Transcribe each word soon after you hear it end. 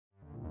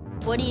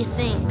What do you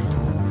think?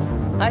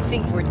 I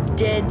think we're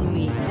dead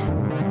meat.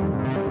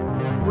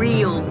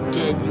 Real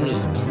dead meat.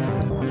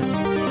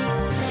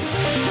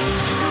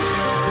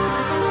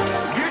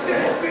 You're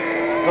dead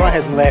meat! Go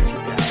ahead and laugh, you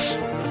guys.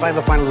 Find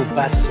the final little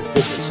bastards that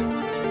did this.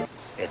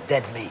 They're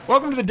dead meat.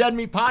 Welcome to the Dead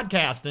Meat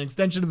Podcast, an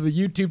extension of the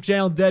YouTube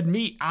channel Dead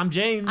Meat. I'm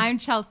James. I'm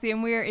Chelsea,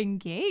 and we're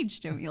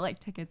engaged. Don't you like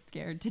to get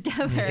scared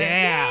together?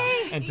 Yeah.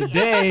 Yay! And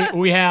today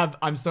we have,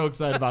 I'm so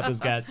excited about this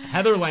guest,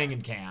 Heather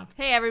Langenkamp.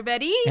 Hey,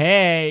 everybody.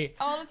 Hey.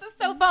 Oh, this is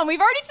so fun. We've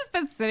already just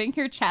been sitting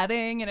here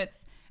chatting, and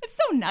it's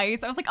so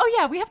nice. I was like, oh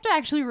yeah, we have to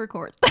actually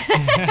record.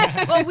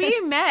 Well, we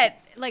met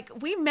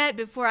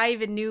before I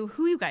even knew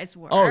who you guys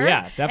were. Oh,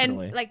 yeah,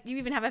 definitely. And you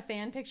even have a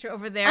fan picture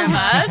over there of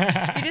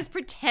us. You just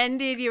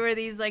pretended you were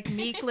these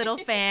meek little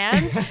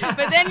fans,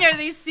 but then you're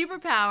these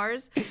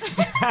superpowers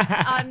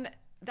on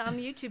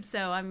YouTube.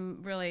 So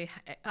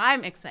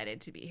I'm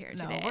excited to be here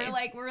today.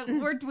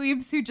 We're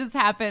dweebs who just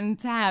happen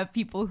to have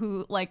people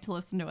who like to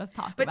listen to us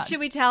talk about. But should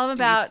we tell them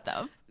about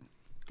stuff?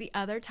 The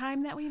other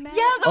time that we met?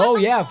 Yeah. Oh,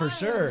 yeah, for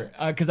sure.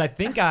 Because I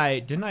think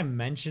didn't I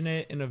mention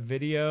it in a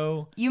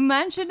video? You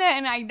mentioned it,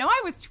 and I know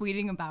I was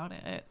tweeting about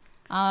it.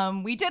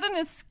 We did an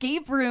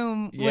escape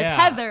room with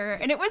Heather,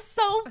 and it was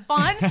so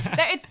fun.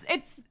 That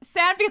it's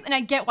sad because, and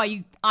I get why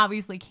you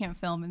obviously can't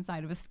film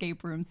inside of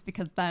escape rooms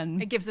because then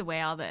it gives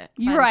away all the fun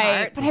you're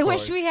right. parts. But I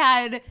wish we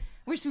had it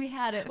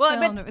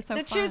filmed. It was so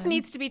the fun. truth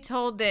needs to be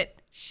told that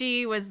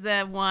she was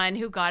the one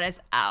who got us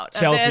out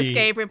Chelsea, of the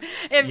escape room.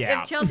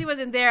 If Chelsea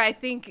wasn't there, I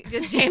think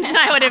just James and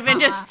I would have been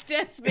just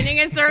spinning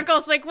in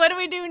circles. Like, what do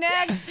we do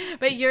next?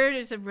 But you're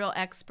just a real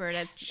expert.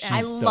 She's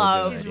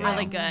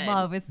really good. I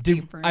love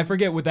escape rooms. I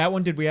forget, with that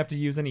one, did we have to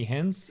use any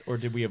hints, or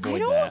did we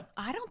avoid that?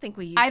 I don't think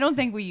we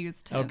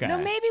used hints. Okay. No,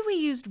 maybe we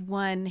used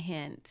one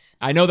hint.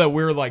 I know that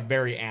we're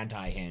very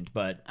anti-hint,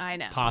 but I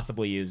know.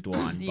 possibly used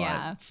one.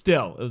 Yeah. But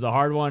still, it was a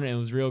hard one, and it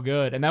was real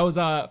good. And that was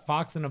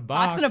Fox in a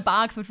Box. Fox in a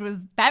Box,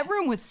 that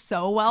room was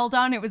so well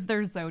done. It was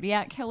their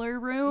Zodiac killer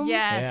room.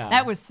 Yes. Yeah.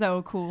 That was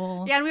so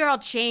cool. Yeah, and we were all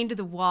chained to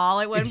the wall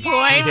at one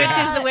point, which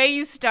is the way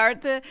you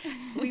start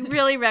we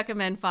really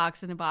recommend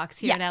Fox in a Box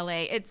here in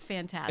LA. It's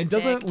fantastic. And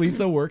doesn't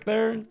Lisa work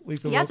there?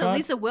 Lisa Wilcox? So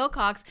Lisa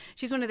Wilcox,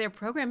 she's one of their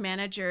program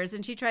managers,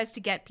 and she tries to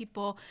get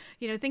people,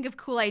 think of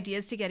cool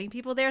ideas to getting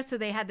people there. So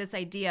they had this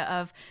idea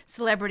of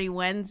Celebrity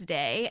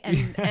Wednesday,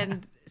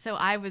 and so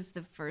I was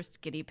the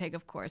first guinea pig,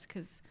 of course,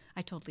 because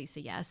I told Lisa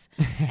yes.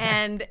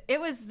 And it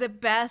was the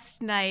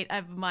best night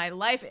of my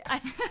life.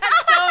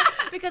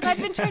 Because I've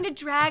been trying to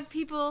drag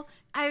people.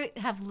 I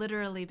have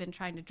literally been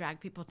trying to drag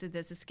people to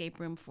this escape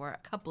room for a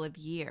couple of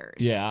years.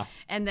 Yeah.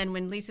 And then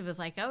when Lisa was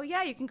like, oh,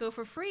 yeah, you can go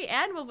for free,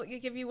 and we'll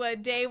give you a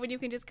day when you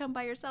can just come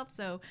by yourself.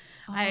 So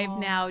I've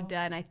now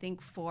done, I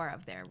think, 4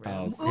 of their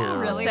rooms. Oh, cool. Ooh,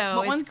 really? So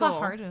what one's cool. the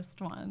hardest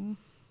one?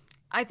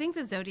 I think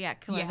the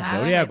Zodiac Killer. Yeah.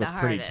 Zodiac was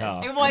pretty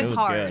tough. It was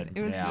hard. Good.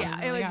 It was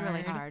it was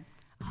really hard.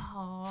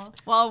 Oh.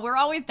 Well, we're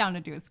always down to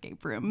do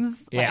escape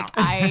rooms. Yeah.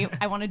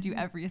 I want to do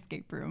every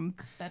escape room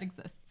that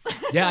exists.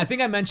 Yeah, I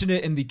think I mentioned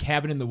it in the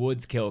Cabin in the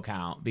Woods kill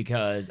count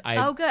because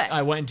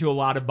I went into a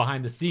lot of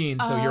behind the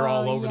scenes, so you're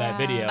all over that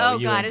video. Oh,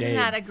 God, isn't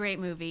that a great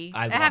movie?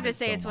 I have to it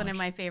say so it's one of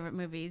much. my favorite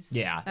movies.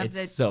 Yeah,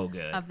 it's so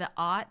good. Of the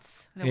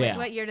aughts. Yeah.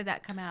 What year did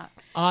that come out?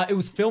 It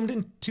was filmed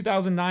in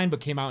 2009,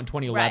 but came out in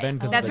 2011.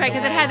 Right. That's right,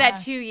 because it had that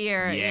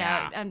 2-year,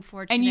 Yeah.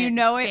 unfortunate And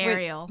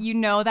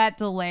burial. that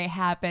delay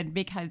happened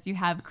because you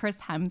have Chris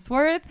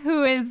Hemsworth,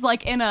 who is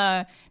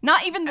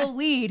not even the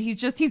lead.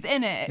 He's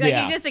in it.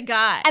 He's just a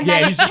guy. And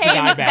then he's just a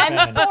guy back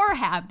then then. Thor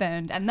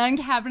happened, and then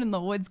Cabin in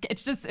the Woods.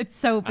 It's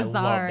so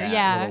bizarre. I love that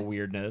yeah, little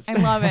weirdness. I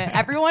love it.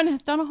 Everyone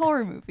has done a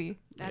horror movie.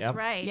 That's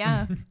right.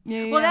 Yeah.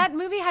 Well, that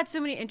movie had so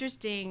many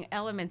interesting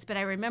elements, but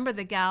I remember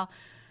the gal.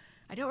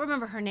 I don't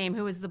remember her name,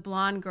 who was the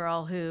blonde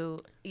girl who,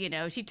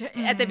 she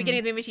at the beginning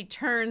of the movie, she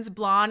turns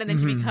blonde and then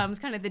she becomes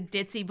kind of the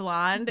ditzy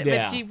blonde.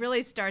 Yeah. But she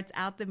really starts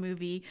out the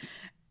movie.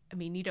 I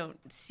mean, you don't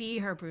see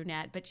her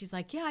brunette, but she's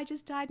like, yeah, I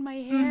just dyed my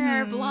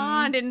hair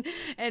blonde.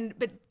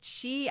 But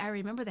I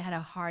remember they had a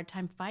hard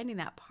time finding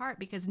that part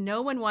because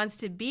no one wants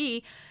to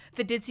be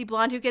the ditzy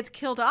blonde who gets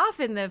killed off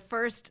in the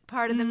first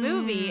part of the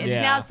movie.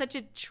 It's now such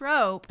a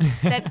trope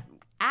that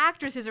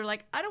actresses are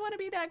like, I don't want to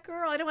be that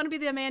girl. I don't want to be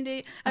the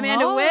Amanda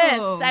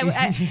Wiss.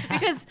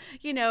 Because,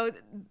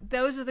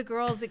 those are the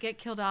girls that get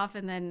killed off.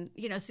 And then,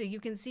 so you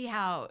can see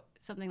how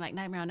something like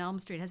Nightmare on Elm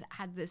Street has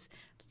had this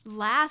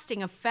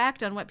lasting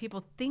effect on what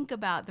people think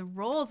about the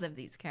roles of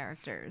these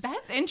characters.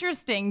 That's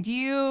interesting. Do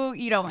you,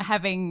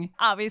 having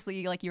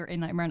obviously you're in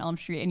Nightmare on Elm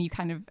Street and you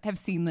kind of have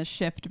seen the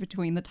shift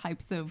between the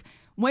types of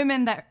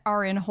women that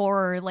are in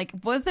horror,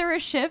 was there a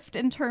shift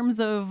in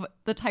terms of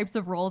the types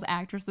of roles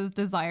actresses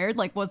desired?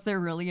 Was there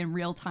really in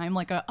real time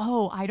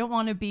I don't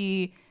want to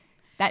be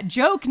that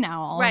joke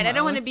now almost. Right, I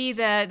don't want to be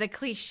the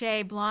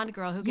cliche blonde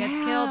girl who gets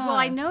killed. Well,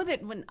 I know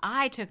that when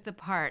I took the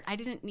part, I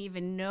didn't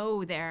even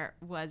know there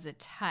was a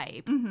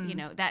type,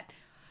 that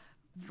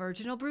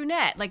virginal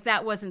brunette.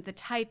 That wasn't the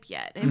type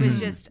yet. It was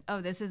just,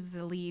 this is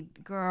the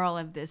lead girl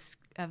of this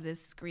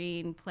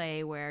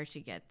screenplay where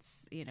she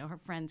gets, her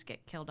friends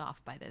get killed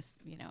off by this,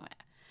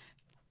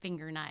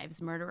 finger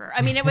knives murderer.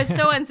 I mean, it was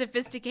so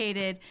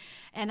unsophisticated.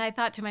 And I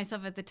thought to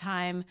myself at the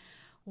time,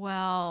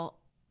 well,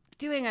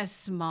 doing a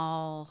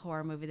small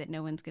horror movie that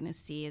no one's going to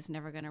see is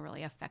never going to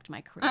really affect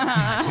my career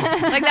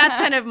much. Like, that's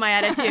kind of my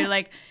attitude.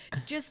 Like,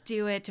 just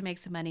do it to make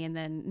some money, and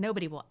then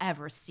nobody will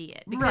ever see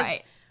it. Because,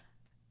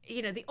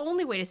 the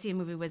only way to see a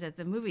movie was at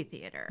the movie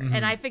theater.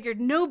 And I figured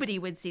nobody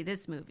would see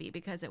this movie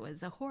because it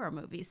was a horror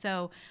movie.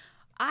 So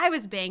I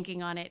was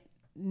banking on it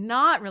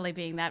not really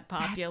being that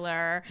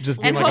popular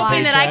and like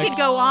hoping that I could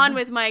go on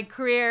with my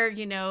career,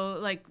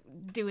 like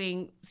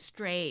doing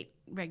straight,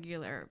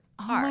 regular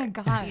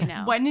parts. Oh my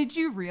God. When did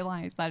you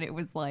realize that it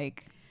was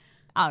like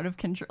out of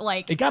control?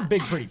 Like, it got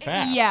big pretty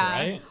fast,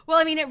 right? Well,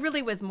 I mean, it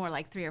really was more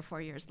like 3 or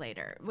 4 years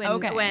later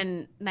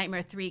when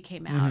Nightmare 3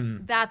 came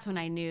out. That's when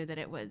I knew that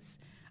it was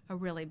a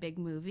really big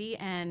movie.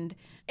 And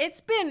it's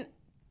been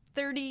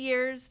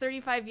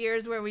 35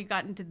 years where we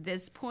got into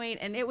this point,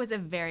 and it was a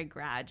very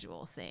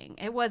gradual thing.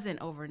 It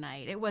wasn't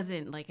overnight. It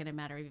wasn't like in a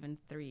matter of even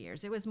 3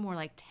 years. It was more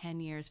like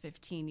 10 years,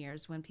 15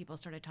 years when people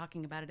started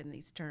talking about it in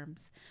these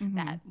terms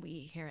that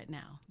we hear it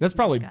now. That's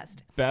probably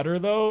better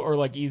though, or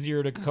like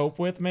easier to cope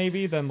with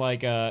maybe than like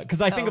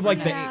because I think of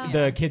like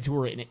the kids who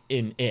were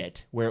in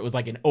it, where it was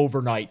like an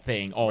overnight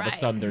thing. All of a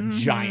sudden they're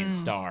giant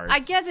stars. I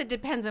guess it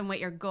depends on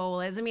what your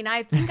goal is. I mean,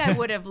 I think I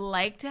would have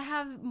liked to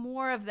have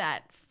more of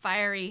that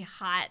fiery,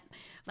 hot,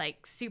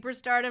 like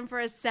superstardom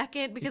for a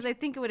second, because I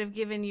think it would have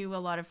given you a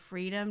lot of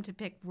freedom to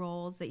pick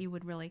roles that you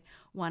would really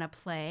want to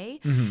play,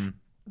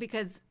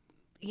 because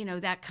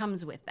that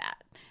comes with that.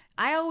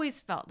 I always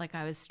felt like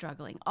I was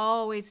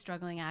always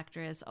struggling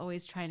actress,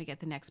 always trying to get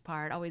the next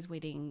part, always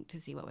waiting to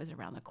see what was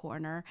around the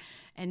corner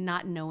and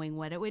not knowing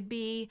what it would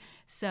be.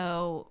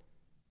 So,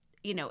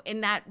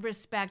 in that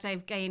respect,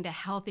 I've gained a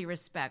healthy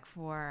respect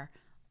for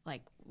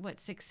like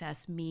what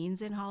success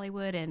means in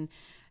Hollywood, and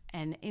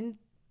in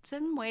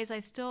some ways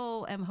I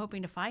still am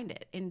hoping to find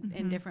it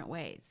in different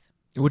ways.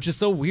 Which is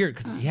so weird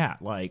because,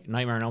 like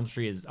Nightmare on Elm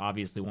Street is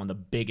obviously one of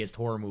the biggest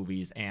horror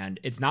movies. And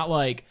it's not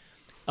like,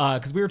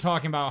 because we were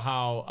talking about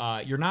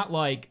how you're not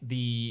like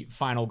the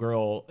final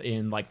girl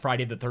in like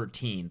Friday the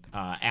 13th.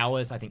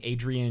 Alice, I think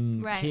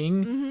Adrienne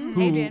King.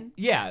 Adrienne.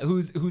 Yeah,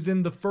 who's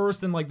in the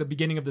first and like the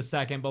beginning of the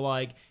second. But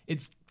like,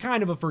 it's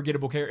kind of a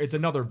forgettable character. It's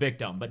another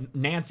victim. But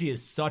Nancy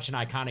is such an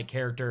iconic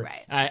character.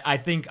 Right.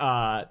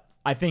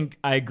 I think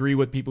I agree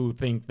with people who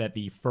think that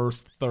the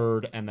first,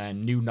 third, and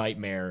then New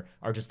Nightmare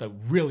are just a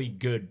really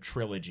good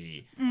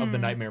trilogy of the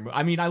Nightmare movie.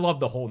 I mean, I love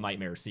the whole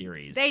Nightmare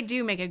series. They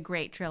do make a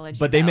great trilogy.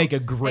 But they make a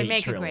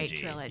great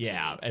trilogy.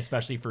 Yeah,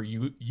 especially for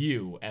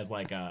you as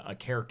like a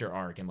character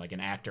arc and like an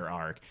actor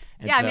arc.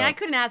 And I mean, I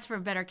couldn't ask for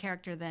a better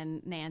character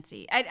than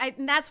Nancy.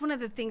 And that's one of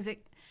the things that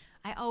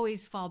I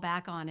always fall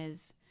back on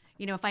is,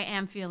 if I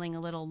am feeling a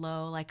little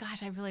low, like,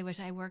 gosh, I really wish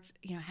I worked,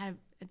 had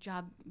a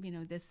job,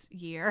 this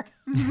year.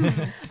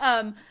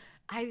 I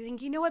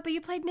think, but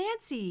you played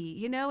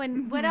Nancy,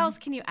 and what else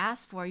can you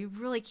ask for? You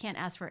really can't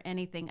ask for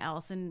anything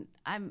else. And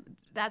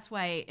that's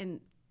why, and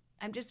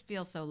I just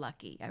feel so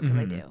lucky. I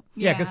really do.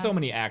 Yeah, because so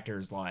many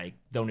actors like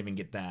don't even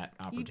get that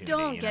opportunity. You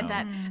don't get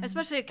that,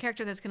 especially a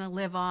character that's going to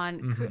live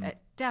on,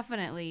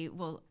 definitely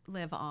will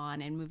live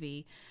on in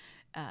movie.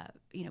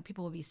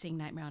 People will be seeing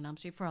Nightmare on Elm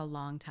Street for a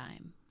long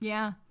time.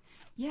 Yeah.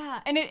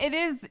 Yeah, and it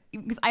is,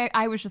 because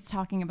I was just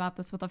talking about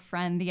this with a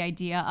friend, the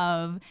idea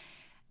of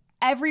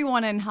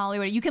everyone in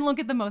Hollywood, you can look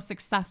at the most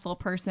successful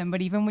person,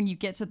 but even when you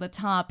get to the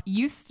top,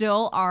 you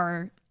still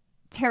are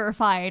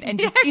terrified and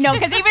just,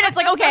 because even it's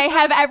like, okay, I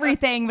have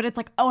everything, but it's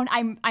like, oh,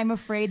 and I'm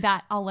afraid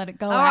that I'll let it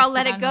go. Or I'll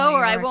let it go,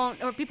 or I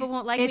won't, or people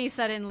won't like me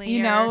suddenly.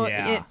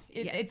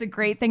 It's a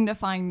great thing to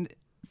find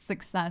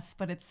success,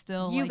 but it's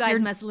still you guys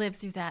must live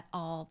through that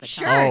all the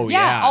time. Sure,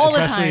 all the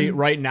time. Especially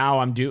right now,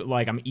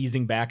 I'm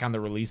easing back on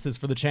the releases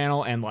for the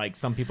channel, and like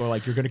some people are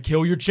like, "You're gonna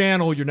kill your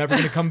channel. You're never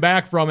gonna come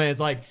back from it." It's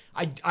like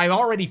I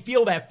already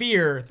feel that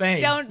fear.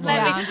 Thanks. Don't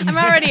let me. I'm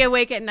already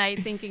awake at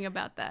night thinking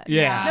about that.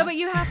 Yeah. No, but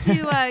you have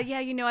to.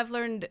 I've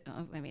learned.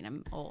 I mean,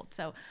 I'm old,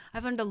 so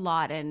I've learned a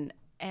lot, and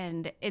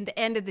at the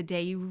end of the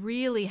day, you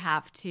really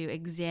have to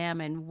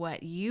examine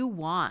what you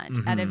want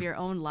out of your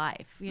own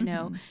life,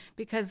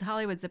 because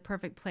Hollywood's a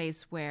perfect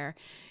place where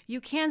you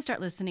can start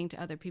listening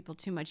to other people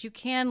too much. You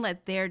can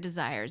let their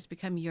desires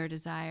become your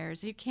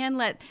desires. You can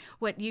let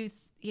what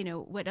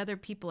what other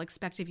people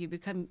expect of you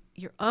become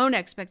your own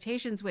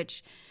expectations,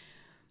 which,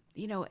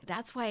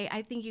 that's why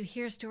I think you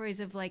hear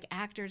stories of like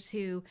actors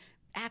who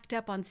act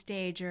up on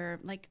stage or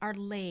like are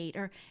late,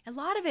 or a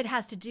lot of it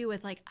has to do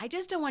with like, I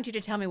just don't want you to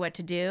tell me what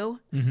to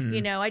do.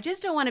 I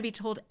just don't want to be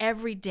told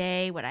every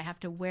day what I have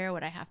to wear,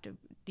 what I have to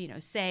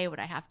say, what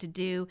I have to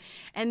do.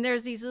 And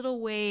there's these little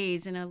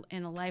ways in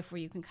a life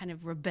where you can kind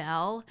of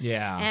rebel.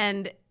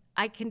 And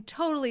I can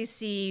totally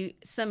see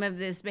some of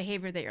this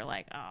behavior that you're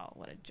like, oh,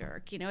 what a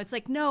jerk. It's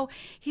like, no,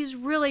 he's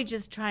really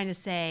just trying to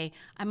say,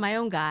 I'm my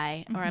own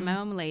guy or I'm my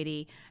own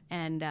lady,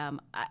 and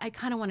I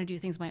kind of want to do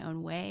things my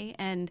own way.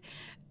 And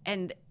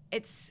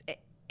it's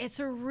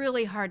a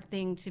really hard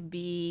thing to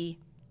be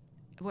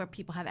where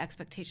people have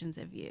expectations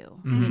of you,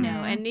 Mm-hmm. you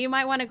know, and you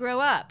might want to grow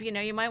up, you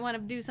know, you might want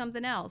to do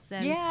something else.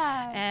 And,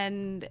 Yeah.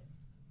 and,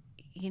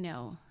 you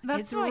know,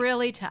 That's it's why-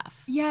 really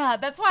tough. Yeah,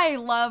 that's why I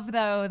love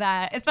though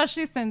that,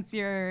 especially since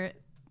you're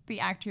the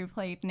actor who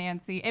played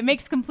Nancy, it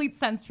makes complete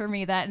sense for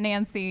me that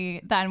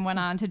Nancy then went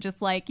on to just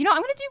like, you know,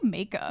 I'm gonna do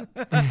makeup.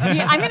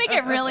 Yeah, I'm gonna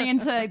get really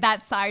into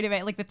that side of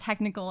it, like the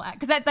technical,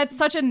 because that's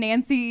such a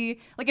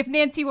Nancy. Like if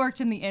Nancy worked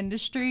in the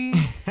industry,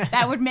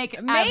 that would make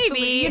absolutely,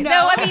 Maybe. you know.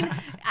 No, I mean,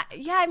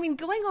 I mean,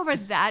 going over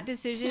that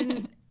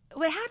decision,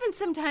 what happens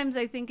sometimes,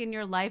 I think, in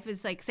your life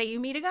is like, say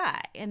you meet a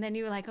guy, and then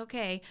you're like,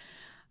 okay,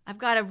 I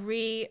gotta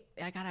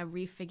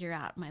refigure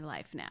out my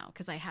life now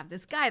because I have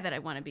this guy that I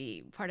want to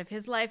be part of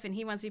his life, and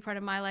he wants to be part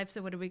of my life.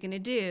 So what are we gonna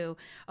do?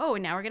 Oh,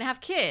 and now we're gonna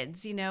have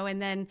kids, you know,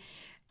 and then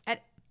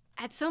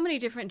at so many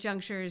different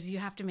junctures, you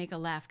have to make a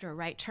left or a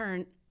right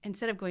turn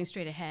instead of going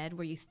straight ahead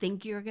where you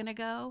think you're going to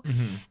go.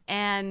 Mm-hmm.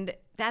 And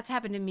that's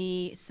happened to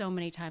me so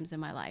many times in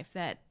my life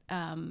that,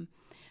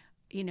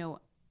 you know,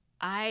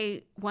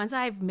 once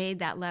I've made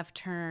that left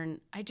turn,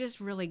 I just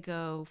really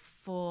go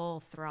full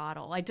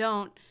throttle.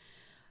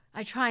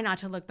 I try not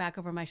to look back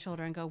over my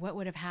shoulder and go, what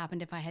would have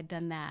happened if I had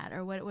done that?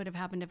 Or what would have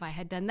happened if I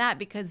had done that?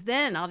 Because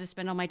then I'll just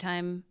spend all my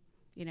time,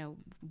 you know,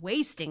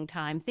 wasting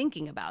time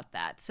thinking about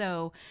that.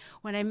 So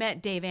when I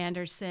met Dave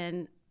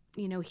Anderson,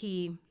 you know,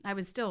 I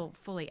was still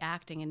fully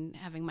acting and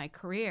having my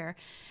career.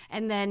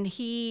 And then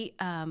he,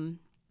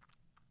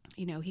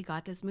 you know, he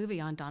got this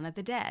movie on Dawn of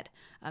the Dead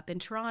up in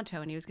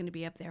Toronto, and he was going to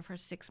be up there for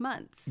 6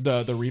 months.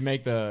 The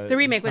remake, The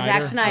remake was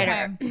Zack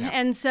Snyder. Okay.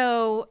 And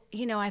so,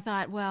 you know, I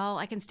thought, well,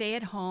 I can stay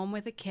at home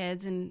with the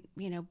kids and,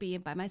 you know, be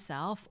by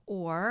myself,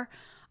 or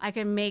I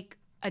can make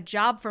a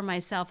job for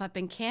myself up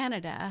in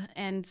Canada.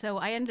 And so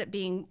I ended up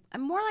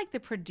I'm more like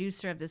the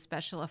producer of the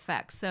special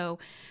effects. So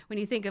when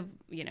you think of,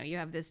 you know, you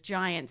have this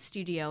giant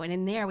studio, and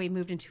in there we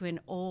moved into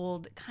an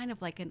old, kind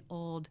of like an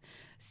old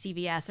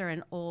CVS or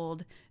an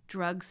old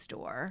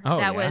drugstore. Oh,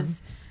 that yeah.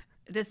 was,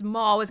 this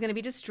mall was going to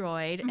be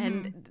destroyed,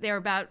 and they were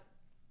about,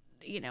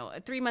 you know,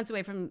 3 months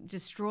away from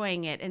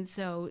destroying it. And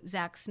so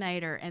Zack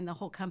Snyder and the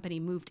whole company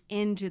moved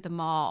into the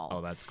mall.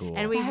 Oh, that's cool.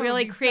 And we That would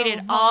really be so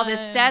created all the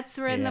fun. sets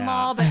were in the Yeah.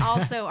 mall, but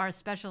also our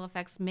special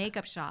effects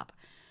makeup shop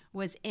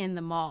was in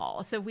the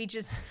mall. So we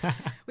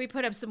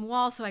put up some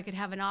walls so I could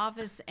have an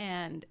office,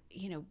 and,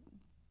 you know,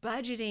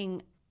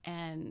 budgeting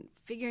and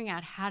figuring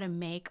out how to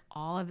make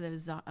all of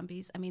those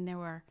zombies. I mean, there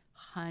were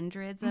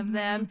hundreds of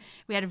them.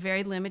 We had a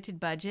very limited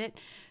budget.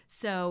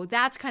 So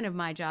that's kind of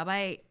my job.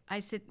 I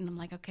sit and I'm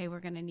like, okay, we're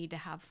going to need to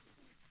have,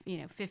 you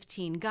know,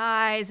 15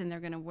 guys, and they're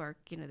going to work,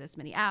 you know, this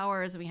many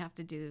hours, and we have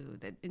to do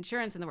the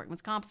insurance and the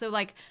workman's comp. So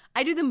like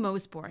I do the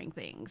most boring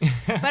things,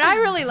 but I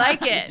really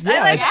like it.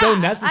 Yeah, it's so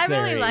necessary.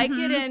 I really like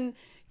it. And,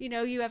 you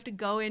know, you have to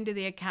go into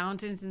the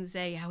accountants and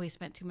say, yeah, we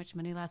spent too much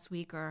money last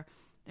week, or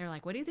they're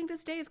like, what do you think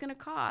this day is going to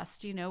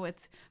cost, you know,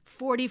 with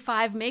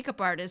 45 makeup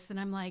artists?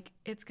 And I'm like,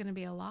 it's going to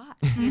be a lot,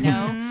 you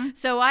know?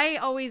 So I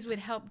always would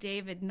help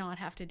David not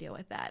have to deal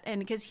with that. And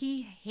because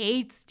he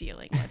hates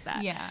dealing with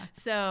that. Yeah.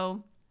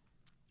 So,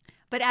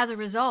 but as a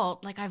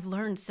result, like I've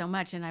learned so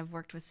much, and I've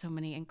worked with so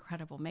many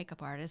incredible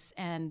makeup artists.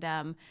 And,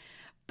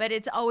 but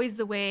it's always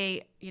the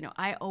way, you know,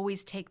 I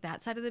always take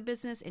that side of the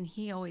business, and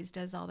he always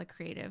does all the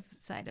creative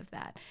side of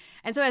that.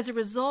 And so as a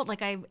result,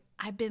 like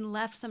I've been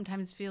left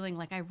sometimes feeling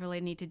like I really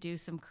need to do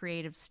some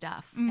creative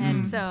stuff.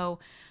 And so,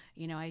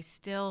 you know, I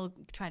still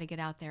try to get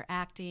out there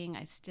acting.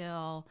 I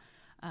still,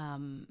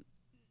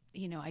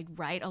 you know, I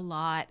write a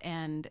lot,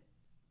 and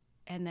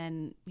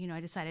then, you know, I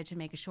decided to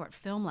make a short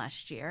film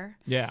last year.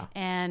 Yeah.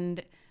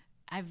 And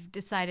I've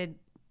decided,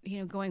 you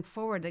know, going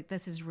forward, like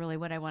this is really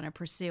what I want to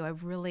pursue. I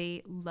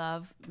really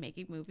love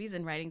making movies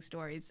and writing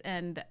stories,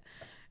 and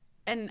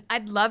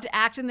I'd love to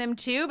act in them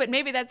too, but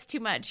maybe that's too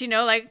much, you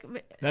know, like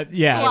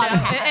Yeah. A lot of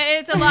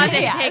hats. it's a lot to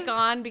Yeah. take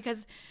on,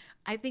 because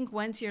I think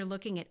once you're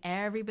looking at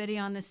everybody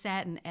on the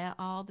set and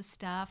all the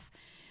stuff,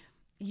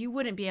 you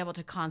wouldn't be able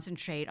to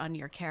concentrate on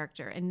your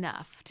character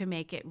enough to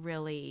make it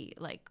really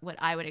like what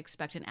I would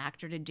expect an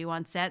actor to do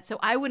on set. So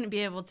I wouldn't be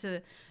able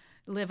to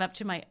live up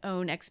to my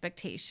own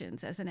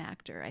expectations as an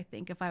actor, I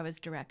think, if I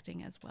was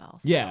directing as well.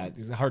 So. Yeah,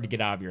 it's hard to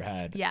get out of your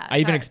head. Yeah, I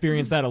even sorry.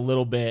 experienced that a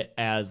little bit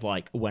as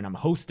like when I'm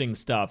hosting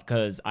stuff,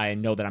 because I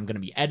know that I'm going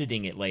to be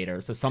editing it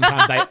later. So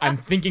sometimes I'm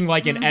thinking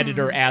like an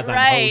editor as I'm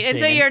Right, hosting. and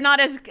so you're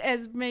not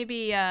as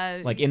maybe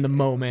like in the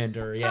moment,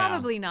 or yeah.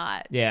 probably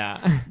not.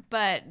 Yeah.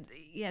 But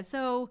yeah,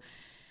 so,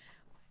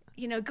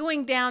 you know,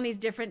 going down these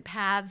different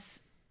paths,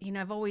 you know,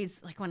 I've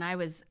always, like when I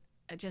was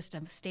just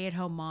a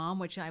stay-at-home mom,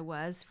 which I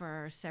was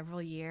for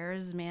several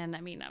years, man,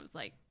 I mean, I was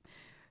like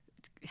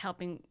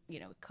helping, you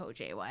know, coach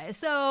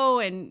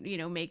AYSO and, you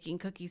know, making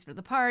cookies for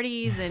the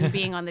parties and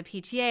being on the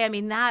PTA. I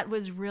mean, that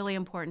was really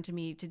important to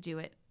me to do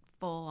it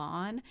full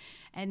on.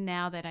 And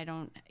now that I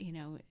don't, you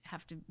know,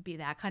 have to be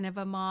that kind of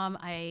a mom,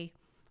 I'm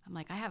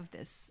like, I have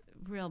this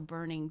real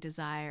burning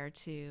desire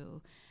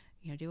to,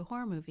 do a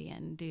horror movie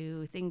and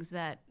do things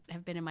that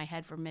have been in my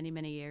head for many,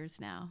 many years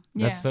now.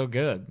 That's so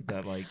good.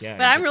 That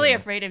But I'm really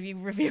afraid of you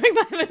reviewing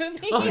my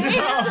movie.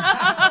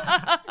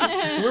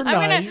 We're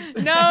nice.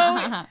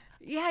 No.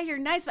 Yeah, you're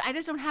nice, but I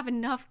just don't have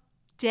enough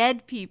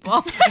dead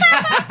people.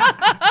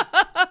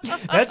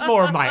 That's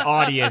more of my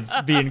audience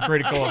being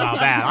critical about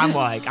that.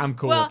 I'm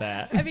cool with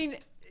that. I mean,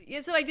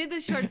 so I did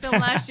this short film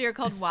last year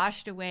called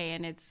Washed Away,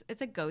 and it's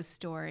a ghost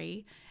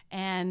story.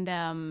 And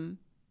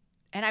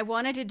I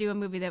wanted to do a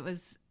movie that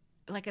was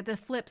like at the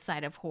flip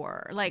side of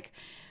horror. Like,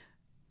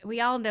 we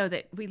all know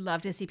that we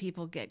love to see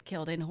people get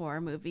killed in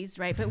horror movies,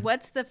 right? But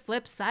what's the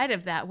flip side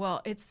of that?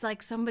 Well, it's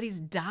like somebody's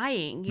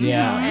dying, you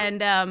know?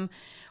 And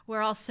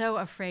we're all so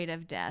afraid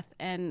of death,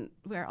 and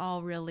we're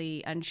all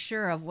really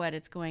unsure of what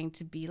it's going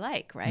to be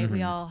like, right?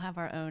 We all have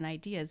our own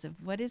ideas of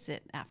what is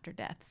it after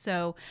death.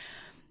 So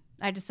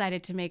I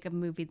decided to make a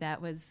movie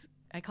that was,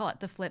 I call it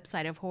the flip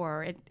side of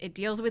horror. It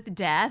deals with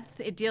death.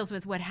 It deals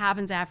with what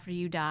happens after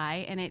you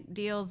die. And it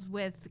deals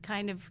with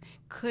kind of,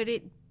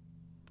 could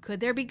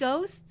there be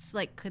ghosts?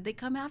 Like, could they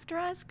come after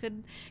us?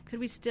 Could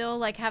we still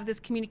like have this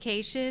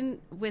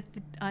communication with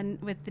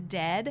the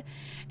dead?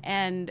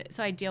 And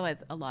so I deal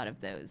with a lot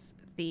of those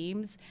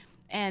themes.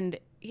 And,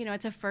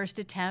 it's a first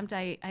attempt.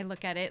 I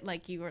look at it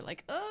like you were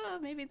like, oh,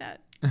 maybe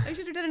that I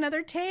should have done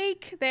another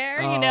take there.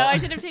 I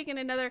should have taken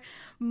another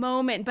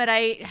moment. But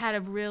I had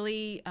a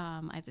really,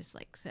 I just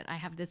said, I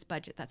have this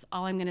budget. That's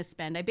all I'm going to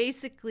spend. I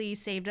basically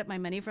saved up my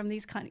money from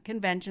these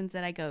conventions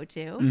that I go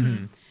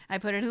to. I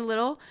put it in a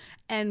little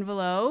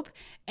envelope,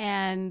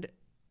 and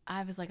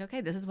I was like,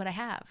 okay, this is what I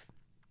have.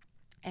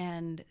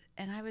 And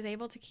I was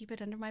able to keep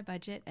it under my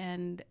budget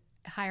and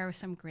hire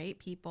some great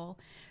people.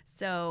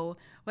 So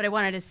what I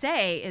wanted to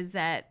say is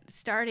that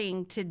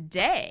starting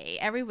today,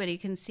 everybody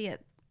can see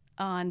it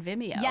on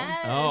Vimeo. Yes.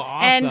 Oh,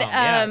 awesome.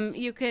 And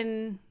you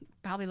can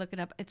probably look it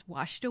up. It's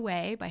Washed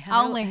Away by Heather.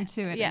 I'll link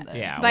to it.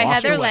 By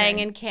Washed Heather Away.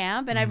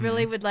 Langenkamp. And I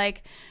really would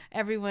like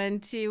everyone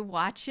to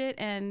watch it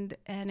and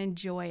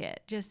enjoy it.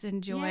 Just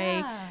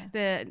enjoy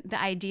the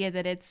idea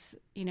that it's,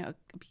 a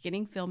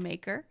beginning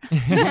filmmaker,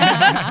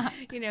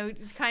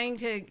 trying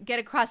to get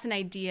across an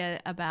idea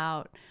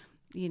about,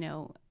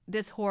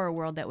 this horror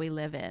world that we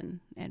live in,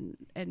 and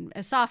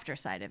a softer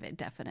side of it,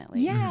 definitely.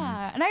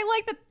 Yeah. And I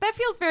like that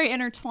feels very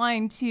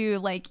intertwined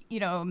to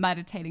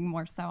meditating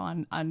more so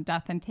on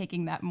death and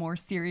taking that more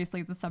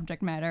seriously as a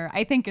subject matter,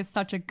 I think is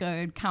such a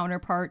good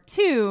counterpart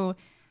to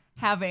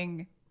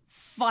having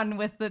fun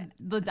with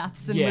the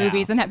deaths in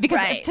movies. And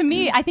because to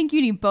me, I think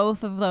you need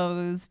both of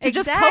those to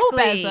just cope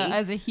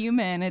as a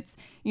human. It's,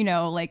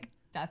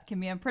 death can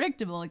be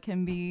unpredictable. It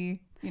can be,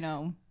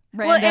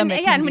 random.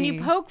 And when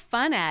you poke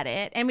fun at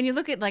it, and when you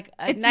look at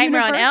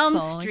Nightmare on Elm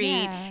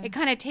Street, it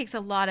kind of takes a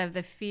lot of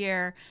the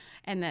fear,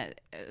 and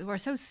we're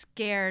so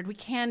scared. We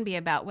can be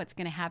about what's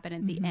going to happen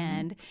at the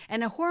end,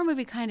 and a horror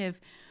movie kind of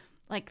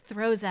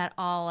throws that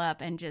all up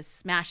and just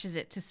smashes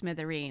it to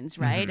smithereens,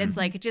 right? It's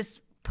like it just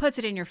puts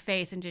it in your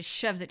face and just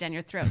shoves it down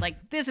your throat.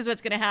 Like, this is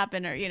what's going to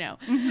happen. Or,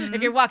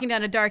 if you're walking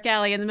down a dark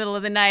alley in the middle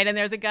of the night and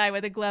there's a guy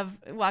with a glove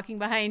walking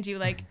behind you,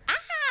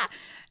 ah!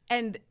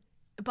 And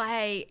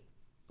by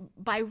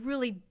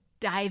really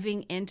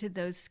diving into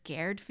those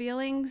scared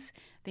feelings,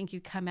 I think you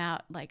come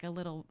out a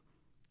little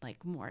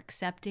more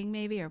accepting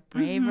maybe, or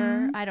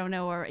braver, I don't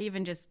know, or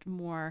even just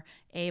more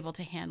able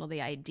to handle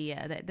the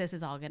idea that this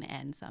is all going to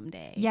end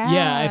someday.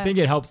 Yeah, I think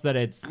it helps that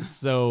it's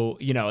so,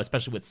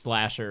 especially with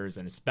slashers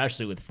and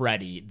especially with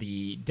Freddy,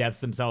 the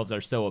deaths themselves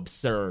are so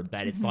absurd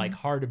that it's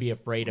hard to be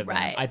afraid of them.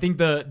 I think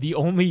the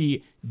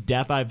only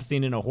death I've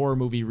seen in a horror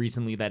movie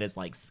recently that has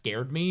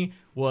scared me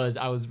was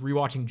I was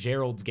rewatching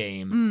Gerald's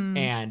Game,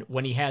 and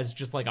when he has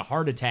just a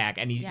heart attack,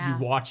 and you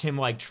watch him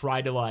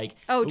try to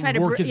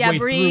work his way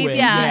breathe, through it,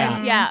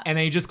 and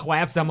then he just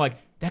collapses. I'm like,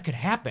 that could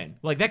happen.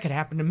 That could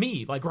happen to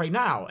me, right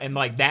now. And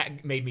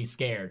that made me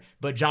scared.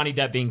 But Johnny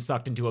Depp being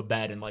sucked into a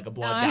bed and a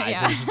blood guy,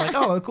 so it's just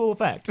a cool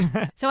effect.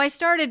 So I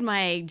started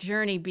my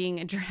journey being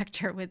a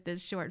director with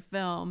this short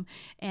film,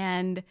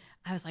 and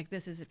I was like,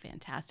 this is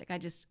fantastic. I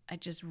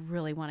just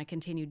really want to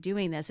continue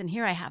doing this. And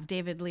here I have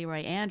David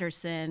Leroy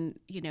Anderson,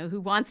 who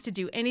wants to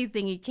do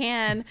anything he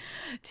can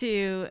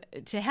to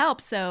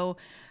help. So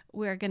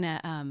we're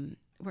gonna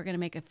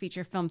make a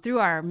feature film through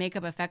our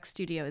makeup effects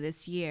studio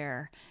this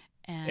year.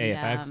 And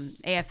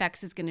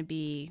AFX is going to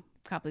be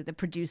probably the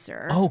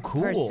producer. Oh,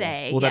 cool. Per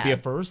se. Will that be a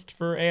first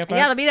for AFX?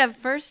 Yeah, it'll be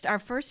our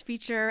first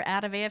feature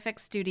out of AFX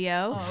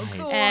Studio. Oh,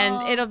 cool.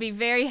 And it'll be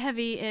very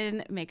heavy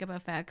in makeup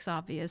effects,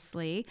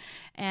 obviously.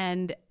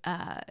 And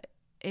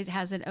it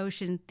has an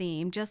ocean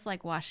theme, just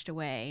like Washed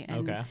Away.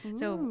 And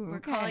so we're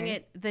calling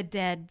it The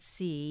Dead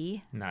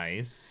Sea.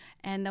 Nice.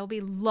 And there'll be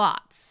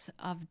lots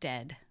of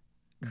dead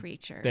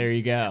creatures. There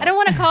you go. I don't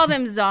want to call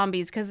them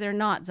zombies because they're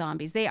not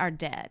zombies. They are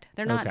dead.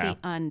 They're not the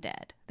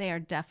undead. They are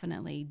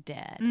definitely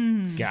dead.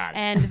 Got it.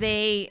 And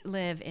they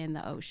live in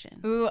the ocean.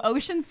 Ooh,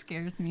 ocean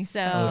scares me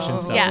so. Ocean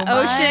stuff. Yeah, is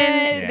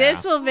ocean. fun.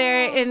 This will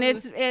vary, and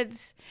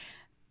it's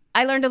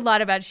I learned a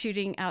lot about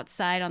shooting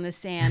outside on the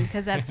sand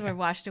because that's where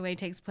Washed Away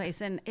takes place,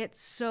 and it's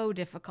so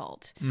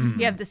difficult.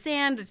 You have the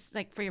sand, it's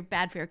like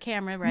bad for your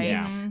camera, right?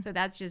 Yeah. So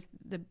that's just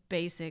the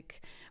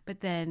basic.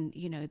 But then,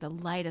 the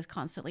light is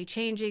constantly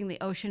changing, the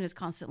ocean is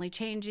constantly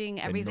changing,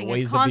 everything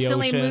noise is of the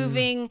constantly ocean.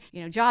 moving.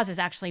 Jaws is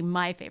actually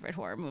my favorite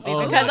horror movie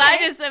Oh, because okay. I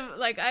just am,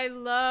 I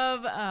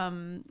love,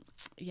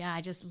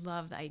 I just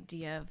love the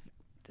idea of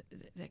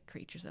the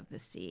creatures of the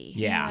sea.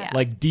 Yeah.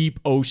 Like deep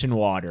ocean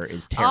water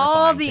is terrifying.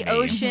 All the to me.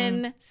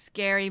 ocean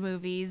scary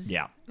movies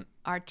Yeah.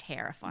 are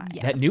terrifying.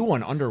 Yeah. That new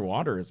one,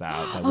 Underwater, is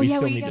out. That Oh, we yeah,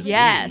 still we need gotta to see. see.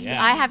 Yes,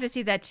 Yeah. I have to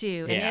see that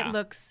too, and Yeah. it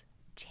looks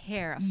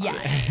terrifying.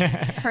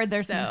 Yes. Heard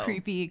there's So- some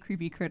creepy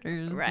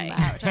critters Right. in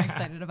that, which I'm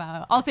excited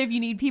about. Also, if you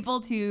need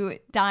people to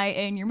die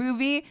in your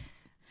movie,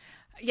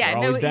 Yeah,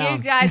 We're no, always down.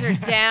 you guys are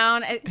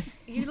down.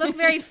 You look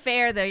very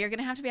fair, though. You're going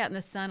to have to be out in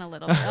the sun a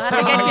little bit. I'll have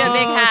to get you a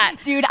big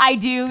hat. dude, I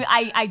do.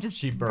 I just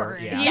She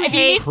burnt, yeah. If you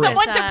hate need someone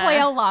the to sun. play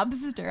a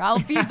lobster, I'll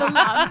be the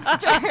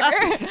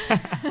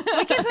lobster.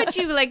 We can put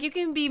you, you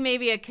can be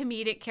maybe a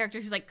comedic character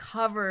who's,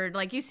 covered.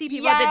 You see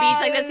people at the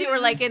beach, this, who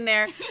are, in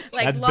their,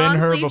 That's been long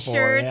her sleeve before,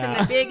 shirts yeah.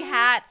 and the big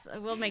hats.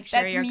 We'll make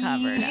sure That's you're me.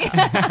 covered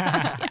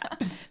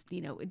up.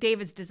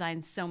 David's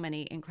designed so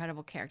many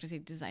incredible characters. He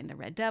designed the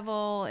Red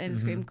Devil and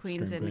Scream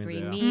Queens Scream and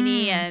Queens, Green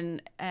yeah.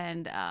 Meanie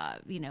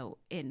and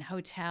in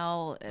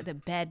Hotel, the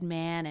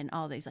Bedman and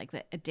all these,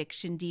 the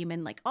Addiction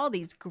Demon, all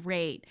these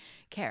great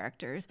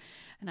characters.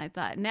 And I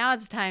thought now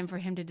it's time for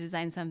him to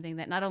design something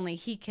that not only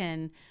he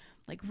can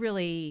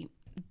really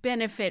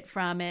benefit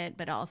from it,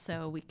 but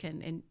also we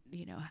can,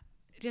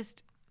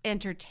 just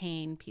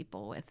entertain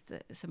people with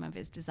some of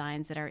his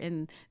designs that are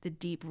in the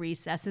deep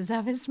recesses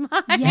of his mind.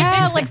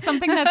 Yeah,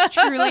 something that's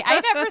truly.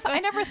 I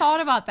never thought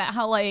about that.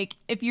 How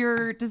if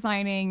you're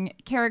designing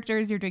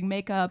characters, you're doing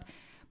makeup,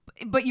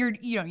 but you're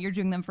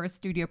doing them for a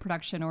studio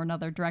production or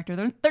another director.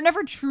 They're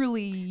never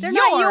truly. They're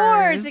not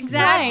yours,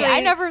 exactly. Right.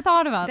 I never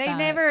thought about They that.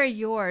 never are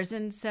yours,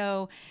 and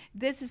so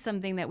this is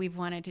something that we've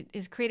wanted to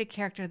is create a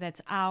character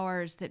that's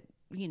ours that.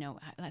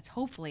 That's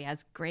hopefully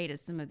as great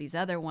as some of these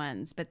other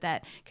ones, but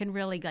that can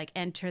really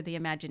enter the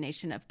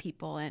imagination of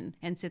people and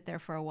sit there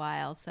for a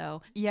while.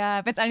 So, Yeah,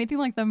 if it's anything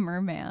like the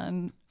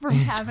merman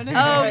from Cabin in the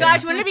oh Woods,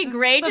 gosh, wouldn't it be which is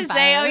great the to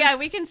say, oh best. yeah,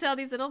 we can sell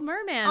these little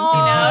mermans,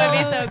 Oh.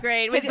 it'd be so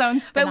great. His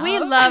own But we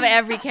spin-off. love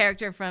every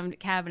character from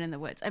Cabin in the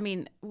Woods. I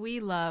mean, we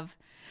love.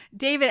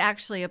 David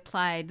actually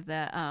applied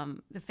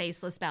the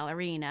faceless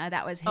ballerina.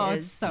 That was his. Oh,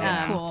 it's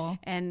so cool.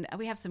 And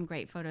we have some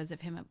great photos of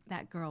him.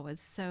 That girl was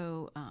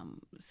so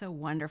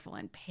wonderful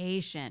and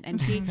patient, and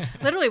she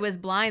literally was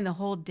blind the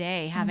whole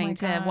day, having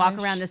to walk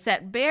gosh. around the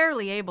set,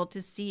 barely able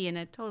to see in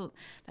that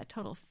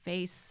total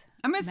face.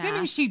 I'm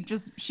assuming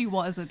mask. she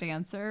was a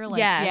dancer. Yes.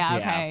 Yeah. Yeah,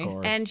 of Okay.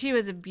 course. And she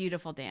was a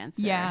beautiful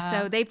dancer. Yeah.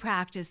 So they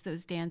practiced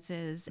those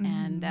dances,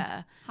 and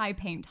High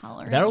pain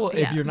tolerance. That'll,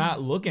 Yeah. if you're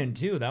not looking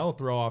too, that'll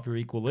throw off your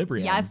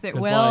equilibrium. Yes, it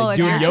 'Cause, will. If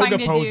doing you're yoga trying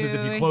to poses, do-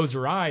 if you close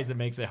your eyes, it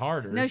makes it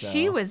harder. no, so.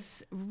 she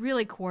was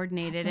really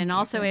coordinated That's and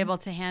also amazing. able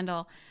to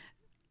handle.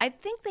 I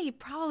think they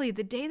probably,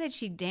 the day that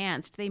she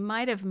danced, they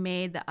might have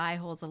made the eye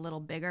holes a little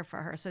bigger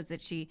for her so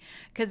that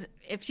because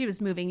if she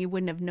was moving, you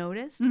wouldn't have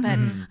noticed. But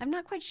I'm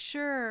not quite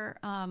sure.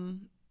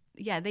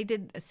 Yeah, they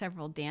did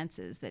several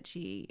dances that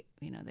she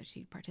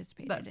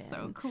participated in. That's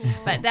so cool.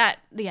 But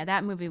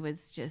that movie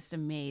was just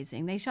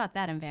amazing. They shot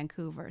that in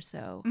Vancouver,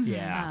 so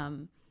Yeah.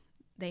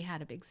 they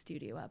had a big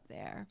studio up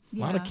there. A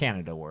lot of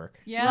Canada work.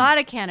 Yeah. A lot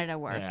of Canada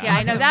work. Yeah. Yeah,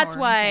 I know. Lots of That's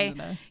horror in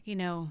why,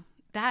 Canada.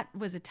 that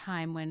was a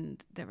time when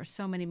there were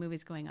so many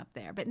movies going up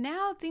there. But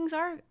now things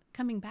are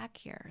coming back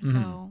here.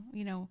 Mm-hmm.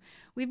 So,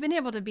 we've been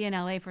able to be in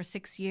LA for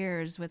 6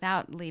 years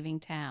without leaving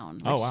town.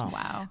 Oh, which wow.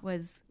 Wow.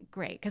 was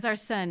great because our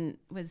son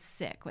was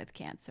sick with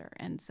cancer.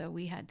 And so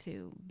we had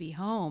to be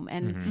home.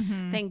 And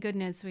Mm-hmm. thank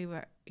goodness we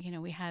were,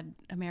 we had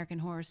American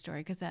Horror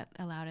Story because that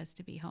allowed us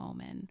to be home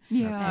and,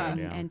 Yeah.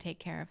 good, yeah. and take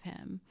care of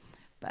him.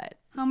 But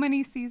How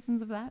many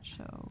seasons of that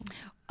show?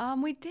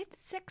 we did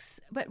 6,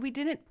 but we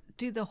didn't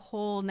do the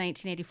whole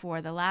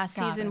 1984. The last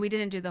Got season, it. we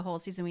didn't do the whole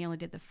season. We only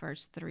did the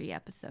first 3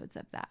 episodes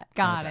of that.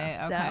 Got it.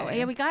 Okay. So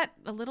yeah, we got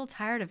a little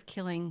tired of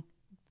killing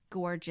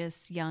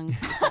gorgeous young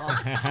people.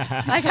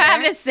 I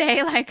have to say,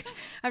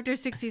 after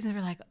 6 seasons,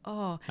 we're like,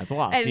 oh, That's a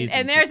lot of seasons.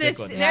 and to there's stick this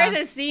with. there's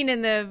a scene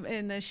in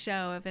the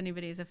show if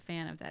anybody's a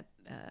fan of that.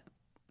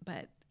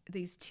 But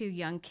these 2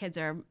 young kids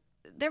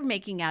they're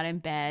making out in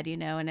bed,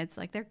 and it's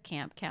like they're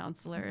camp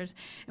counselors,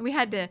 and we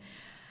had to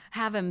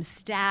have him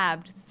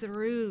stabbed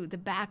through the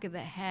back of the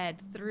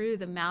head, through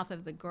the mouth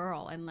of the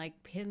girl, and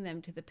pin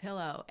them to the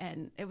pillow.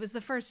 And it was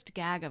the first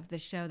gag of the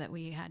show that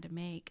we had to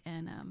make,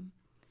 and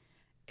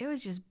it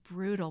was just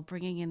brutal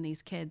bringing in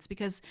these kids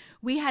because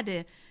we had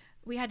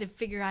to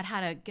figure out how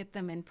to get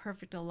them in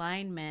perfect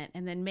alignment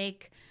and then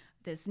make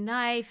this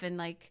knife and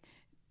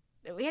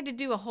we had to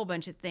do a whole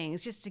bunch of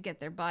things just to get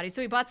their bodies.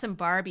 So we bought some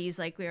Barbies.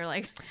 Like we were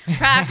like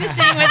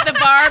practicing with the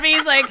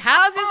Barbies. Like,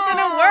 how's this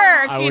gonna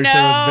work? I wish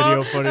there was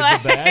video footage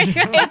of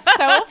that. It's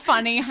so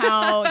funny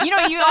how,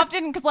 you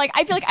often, because like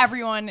I feel like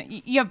everyone,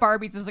 you have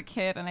Barbies as a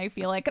kid, and I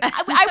feel like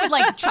I would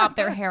like chop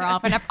their hair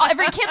off, and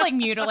every kid like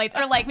mutilates,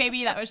 or like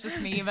maybe that was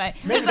just me, but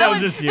Maybe that was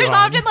just you, there's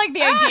hon. often like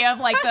the idea of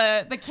like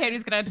the kid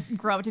who's gonna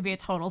grow up to be a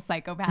total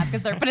psychopath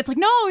but it's like,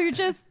 no, you're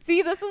just,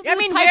 see, this is the type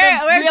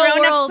we're of real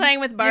grown-ups world. playing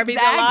with Barbies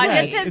Exactly. a lot.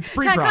 Yeah, Just it's to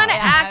pre-prom. kind of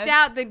Yeah. act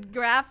out the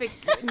graphic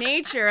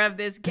nature of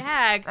this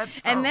gag. That's so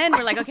And then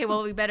we're like, okay,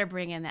 well, we better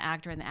bring in the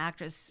actor and the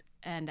actress.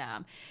 And,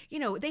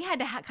 they had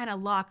to kind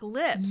of lock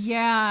lips.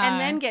 Yeah.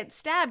 And then get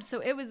stabbed. So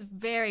it was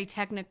very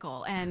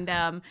technical.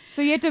 And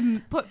So you had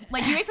to put,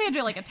 like, you basically had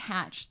to like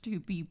attach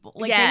two people.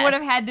 Like Yes. they would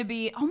have had to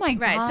be, oh my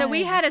God. right. So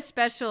we had a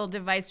special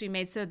device we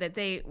made so that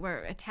they were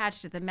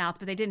attached to the mouth,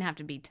 but they didn't have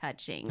to be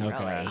touching, Okay.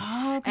 really.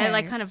 Oh, okay. And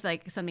like kind of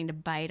like something to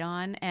bite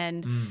on.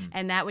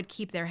 And that would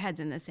keep their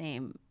heads in the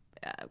same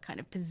kind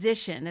of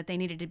position that they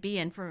needed to be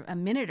in for a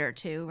minute or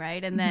two,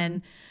 right? And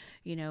then,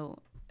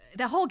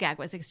 the whole gag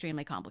was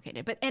extremely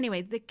complicated. But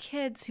anyway, the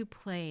kids who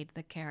played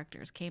the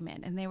characters came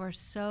in, and they were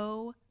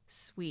so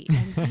sweet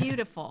and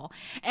beautiful.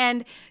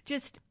 And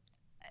just,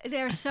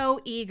 they're so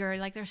eager,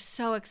 like they're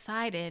so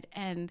excited.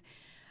 And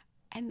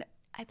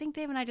I think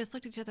Dave and I just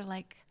looked at each other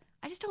like,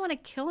 I just don't want to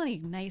kill any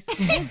nice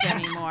kids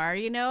anymore,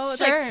 It's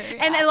like, Sure,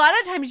 and a lot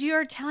of times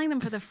you're telling them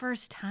for the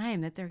first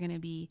time that they're going to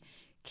be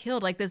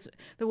killed. Like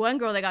the one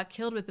girl that got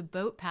killed with the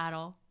boat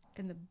paddle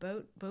in the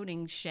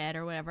boating shed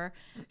or whatever,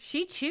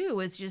 she too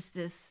was just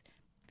this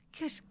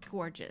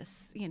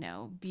gorgeous,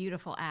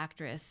 beautiful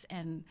actress.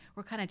 And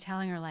we're kind of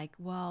telling her like,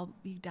 well,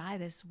 you die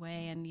this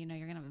way and, you're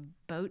going to have a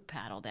boat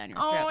paddle down your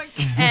throat. Oh my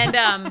God.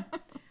 And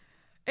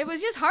it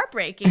was just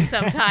heartbreaking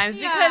sometimes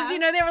Yeah.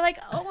 because, they were like,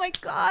 oh my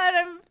God,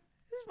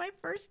 this is my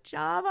first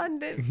job on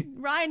the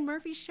Ryan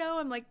Murphy show.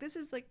 I'm like, this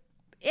is like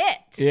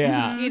it.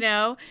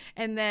 Yeah.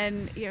 And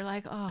then you're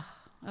like, oh,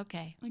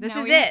 okay, Like, this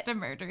now is we it. have to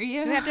murder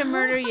you. We have to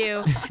murder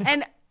you.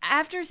 And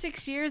after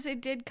 6 years,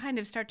 it did kind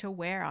of start to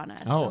wear on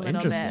us Oh, a little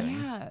interesting.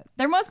 bit. Yeah.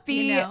 There must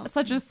be You know?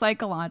 such a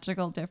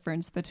psychological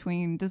difference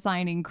between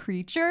designing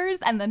creatures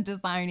and then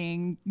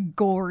designing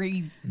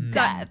gory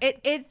death.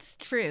 It's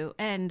true.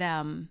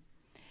 And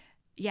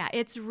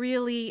it's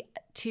really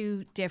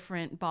two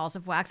different balls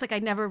of wax. Like I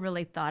never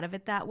really thought of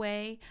it that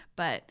way.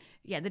 But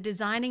yeah, the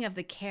designing of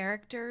the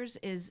characters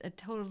is a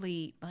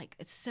totally, like,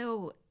 it's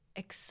so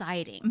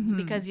exciting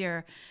because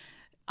you're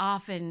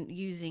often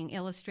using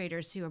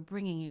illustrators who are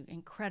bringing you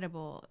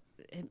incredible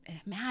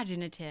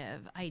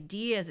imaginative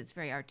ideas. It's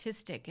very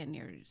artistic and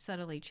you're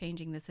subtly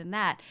changing this and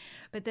that.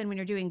 But then when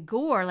you're doing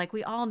gore, like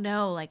we all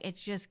know, like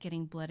it's just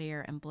getting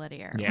bloodier and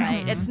bloodier, Yeah.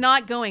 right? It's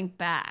not going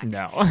back.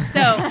 No.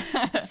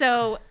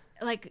 So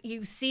like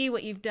you see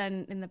what you've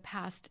done in the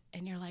past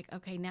and you're like,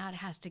 okay, now it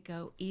has to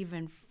go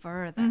even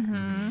further.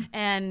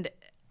 And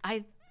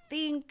I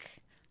think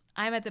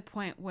I'm at the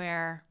point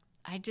where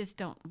I just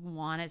don't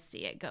want to see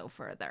it go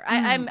further.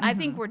 I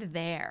think we're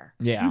there.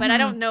 Yeah. But I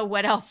don't know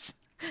what else.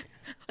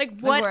 Like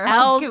what where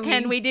else else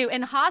can we do?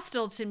 And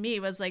Hostel to me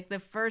was like the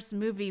first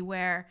movie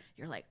where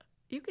you're like,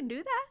 you can do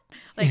that?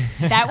 Like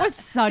That was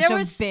such There a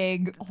was-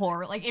 big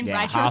horror. Like in Yeah,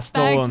 retrospect,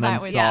 Hostel and then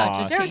that was Saw.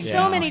 such a there were change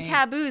so many point.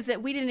 taboos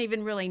that we didn't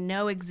even really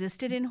know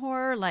existed in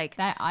horror. Like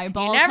That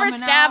eyeball you never coming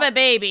stab out. a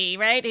baby,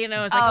 right? It's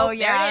like, Oh, oh,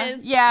 yeah. there it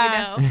is.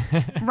 Yeah.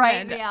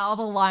 Right, And- yeah, all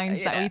the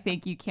lines that yeah. we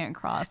think you can't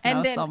cross,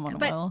 now someone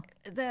but will.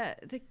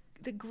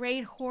 the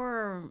great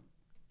horror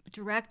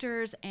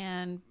directors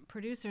and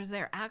producers,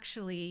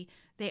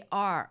 they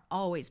are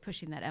always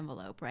pushing that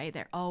envelope, right?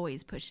 They're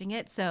always pushing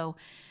it. So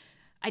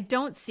I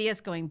don't see us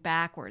going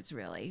backwards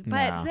really.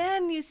 But No.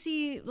 then you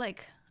see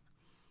like,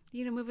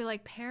 a movie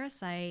like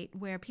Parasite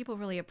where people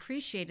really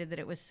appreciated that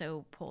it was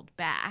so pulled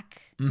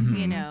back.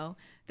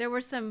 There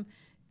were some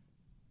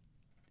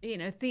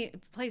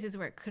places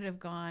where it could have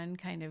gone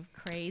kind of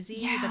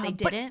crazy, but they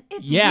didn't.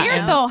 It's Yeah, weird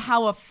and- though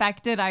how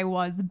affected I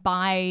was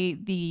by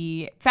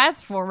the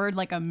fast forward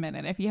like a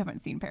minute if you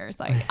haven't seen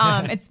Parasite.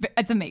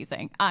 It's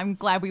amazing. I'm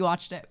glad we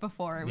watched it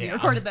before we Yeah.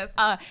 recorded this.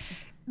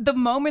 The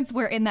moments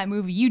where in that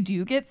movie you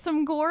do get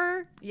some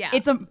gore. Yeah.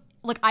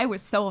 I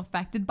was so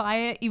affected by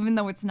it, even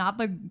though it's not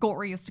the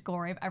goriest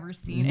gore I've ever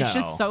seen. It's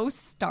No. just so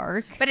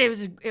stark. But it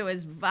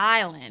was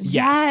violent.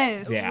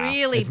 Yes. Yeah.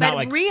 Really, It's not but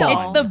like real. fun.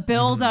 It's the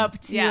build up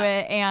to Yeah.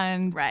 it,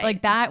 and Right.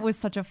 like that was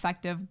such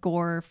effective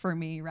gore for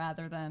me.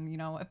 Rather than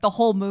if the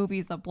whole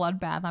movie's a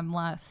bloodbath, I'm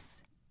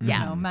less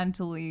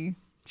mentally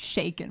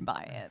shaken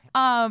by it.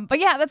 But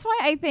yeah, that's why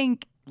I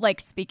think,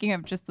 like, speaking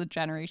of just the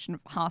generation of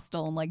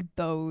Hostel and like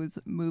those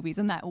movies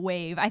and that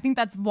wave, I think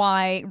that's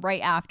why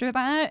right after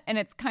that, and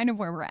it's kind of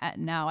where we're at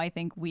now, I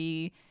think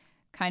we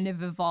kind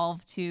of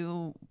evolved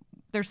to,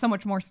 there's so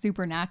much more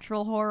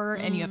supernatural horror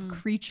and you have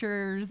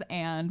creatures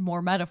and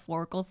more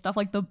metaphorical stuff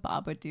like the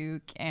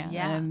Babadook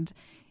and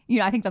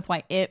I think that's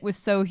why It was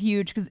so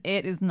huge, because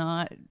It is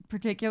not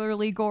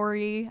particularly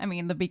gory. I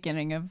mean, the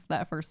beginning of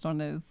that first one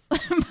is.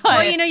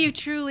 Well, you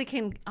truly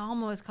can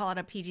almost call it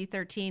a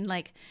PG-13,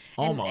 like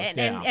Almost,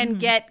 and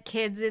get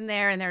kids in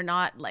there, and they're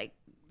not like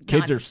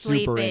Kids not are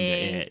super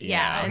into it,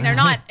 yeah. and they're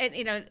not.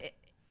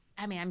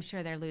 I mean, I'm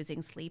sure they're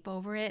losing sleep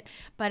over it,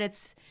 but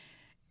it's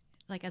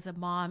like, as a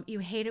mom, you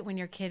hate it when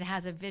your kid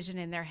has a vision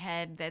in their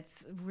head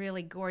that's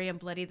really gory and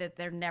bloody that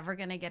they're never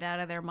going to get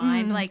out of their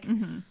mind. Like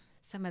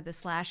some of the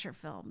slasher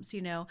films,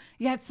 Yeah,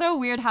 it's so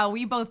weird how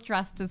we both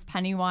dressed as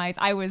Pennywise.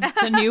 I was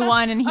the new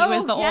one and he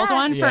was the old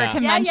one for a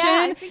convention.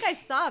 Yeah, I think I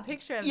saw a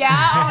picture of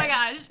that. Oh my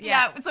gosh.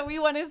 Yeah. So we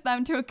went as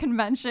them to a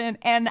convention,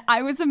 and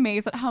I was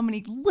amazed at how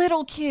many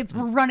little kids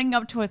were running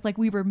up to us like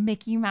we were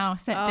Mickey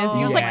Mouse at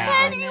Disney. I was like,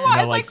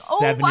 Pennywise. Like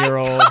oh my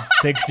 7-year-olds,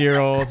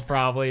 6-year-olds,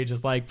 probably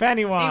just like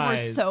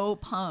Pennywise. They were so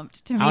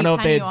pumped to meet I don't know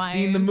if they had Pennywise.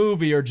 seen the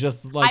movie or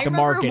just like the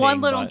marketing. I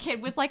remember one little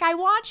kid was like, I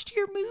watched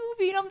your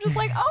movie, and I'm just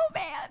like, oh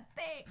man,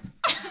 thanks.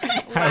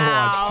 I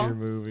watched your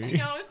movie. I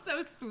know, it's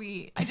so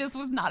sweet. I just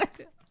was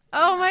not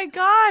Oh my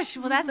gosh!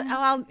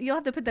 Well, you'll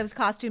have to put those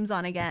costumes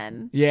on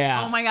again.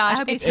 Yeah. Oh my gosh! I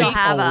hope you It still takes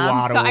have a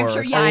lot of so work. I'm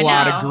sure. A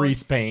lot of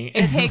grease paint.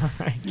 It takes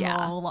so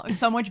long.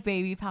 So much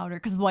baby powder,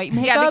 because white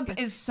makeup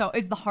is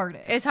the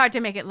hardest. It's hard to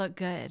make it look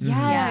good. Yes,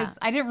 Yeah.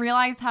 I didn't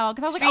realize how,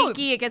 because I was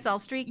streaky. like, It gets all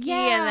streaky,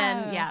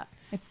 and then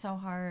it's so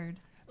hard.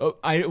 Oh,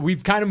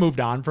 we've kind of moved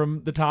on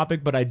from the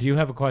topic, but I do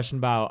have a question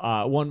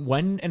about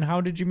when and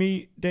how did you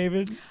meet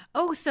David?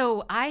 Oh,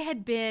 so I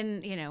had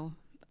been,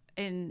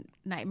 in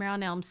Nightmare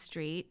on Elm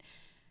Street,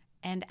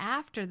 and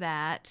after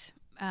that,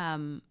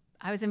 I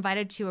was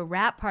invited to a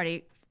rap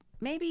party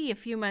maybe a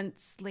few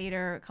months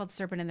later called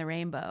Serpent in the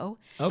Rainbow.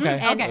 Okay.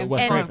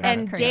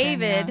 And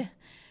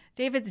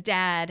David's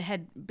dad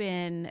had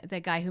been the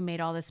guy who made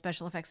all the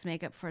special effects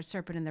makeup for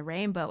Serpent in the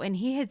Rainbow, and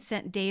he had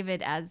sent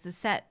David as the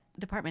set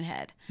department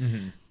head.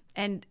 Mm-hmm.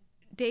 And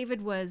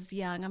David was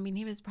young. I mean,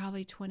 he was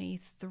probably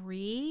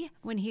 23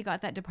 when he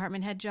got that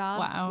department head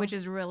job, which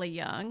is really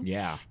young.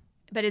 Yeah.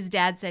 But his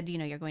dad said,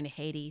 you're going to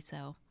Haiti,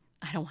 so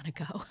I don't want to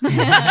go.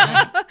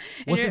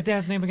 What's his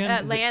dad's name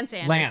again? Lance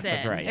Anderson. Lance,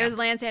 that's right. It was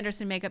Lance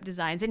Anderson Makeup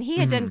Designs, and he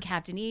had done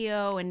Captain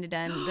EO and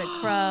done The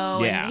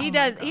Crow. Yeah.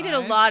 And he did a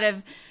lot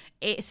of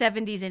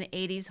 70s and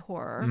 80s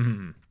horror.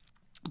 Mm-hmm.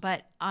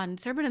 But on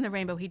Serpent in the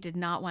Rainbow, he did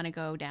not want to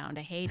go down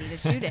to Haiti to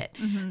shoot it.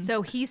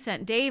 So he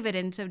sent David,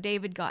 and so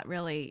David got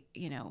really,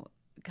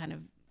 kind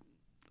of,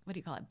 what do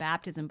you call it,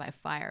 baptism by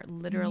fire,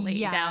 literally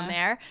down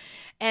there,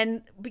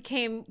 and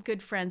became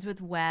good friends with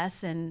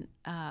Wes. And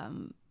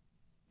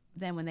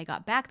then when they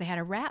got back, they had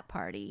a rap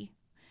party.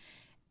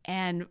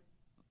 And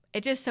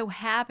it just so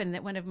happened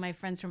that one of my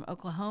friends from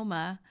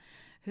Oklahoma,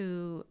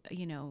 who,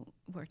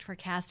 worked for a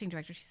casting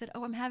director, she said,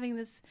 I'm having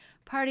this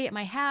party at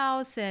my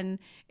house, and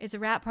it's a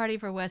rap party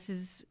for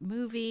Wes's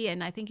movie,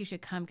 and I think you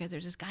should come because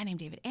there's this guy named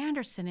David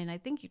Anderson, and I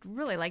think you'd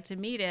really like to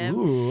meet him.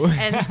 Ooh.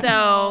 And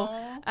so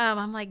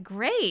I'm like,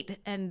 great.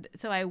 And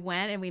so I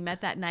went, and we met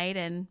that night,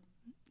 and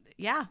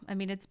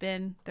it's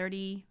been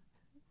 30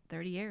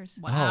 years.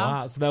 Wow. Oh,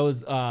 wow. So that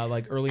was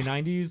like early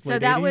 90s, late So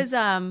that 80s?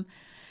 was,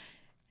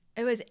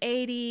 it was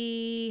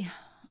 80,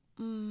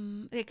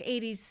 like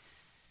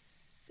 80s.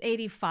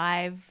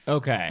 85.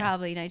 Okay.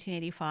 Probably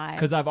 1985.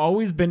 Because I've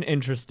always been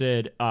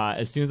interested,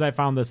 as soon as I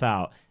found this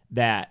out,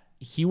 that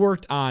he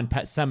worked on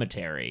Pet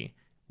Sematary,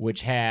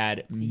 which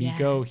had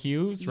Miko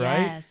Hughes,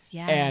 right?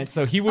 Yes. And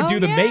so he would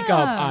do the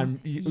makeup on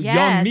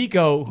young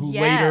Miko, who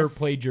later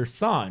played your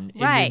son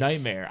in Your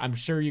Nightmare. I'm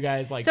sure you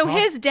guys So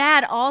his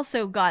dad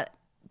also got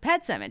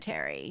Pet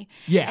Cemetery.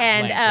 Yeah.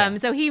 And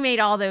so he made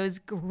all those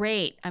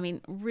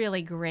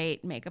really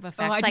great makeup effects.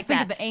 I like just think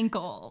that. of the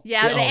ankle.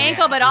 Yeah, the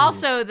ankle, but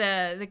also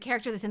the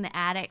character that's in the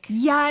attic.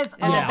 Yes.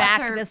 And the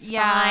back of the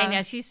spine.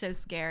 Yeah, she's so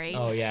scary.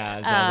 Oh,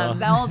 yeah.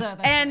 Zelda.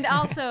 And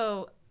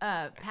also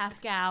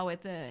Pascal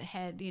with the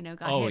head,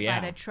 got hit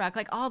by the truck.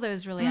 Like all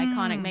those really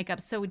iconic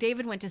makeups. So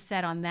David went to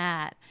set on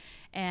that.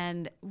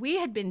 And we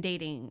had been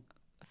dating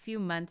a few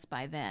months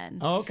by then.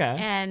 Oh, okay.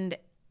 And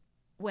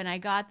when I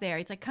got there,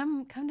 he's like,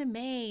 come to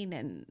Maine.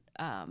 And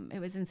it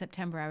was in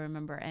September, I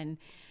remember. And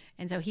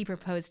so he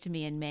proposed to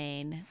me in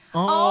Maine.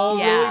 Oh,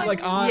 yeah. Really?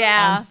 Like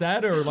on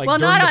set or like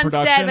during not the on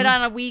production? set, but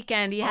on a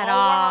weekend he had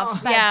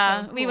off. Wow.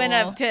 Yeah. So cool. We went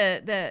up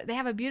to they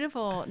have a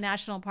beautiful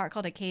national park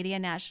called Acadia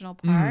National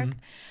Park.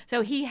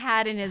 So he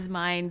had in his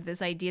mind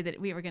this idea that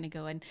we were going to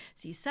go and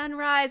see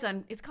sunrise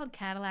it's called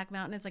Cadillac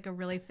Mountain. It's like a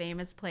really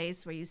famous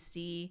place where you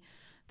see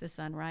the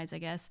sunrise, I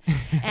guess.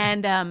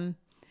 And,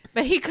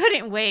 but he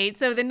couldn't wait.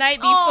 So the night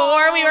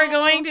before we were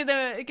going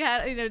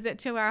to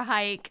to our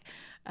hike,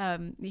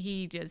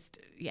 he just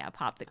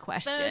popped the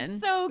question.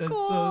 That's so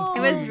cool.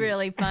 So it was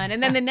really fun.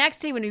 And then the next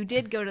day when we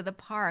did go to the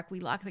park, we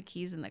locked the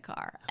keys in the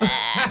car.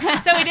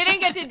 So we didn't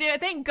get to do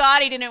it. Thank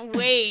God he didn't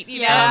wait,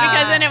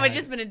 because then it would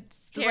just been a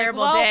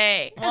terrible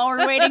day. While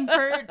we're waiting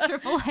for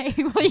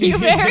AAA, will you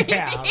marry me?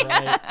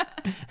 Right.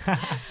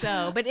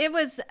 So, but it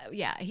was,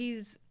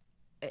 he's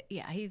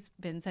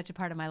been such a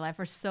part of my life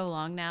for so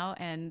long now.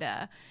 And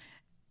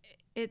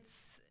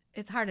it's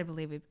it's hard to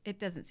believe it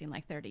doesn't seem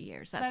like 30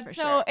 years. That's for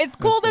so sure. it's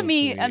cool That's to so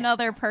meet sweet.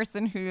 another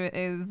person who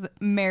is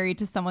married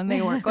to someone they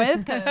work with,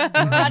 because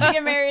we're about to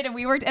get married and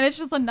we worked, and it's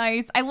just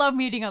I love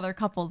meeting other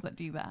couples that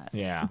do that.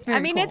 Yeah. It's very I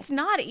mean, cool. it's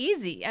not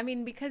easy. I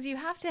mean, because you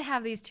have to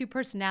have these two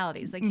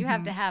personalities. Like you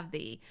have to have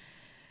the,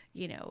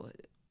 you know,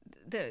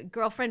 the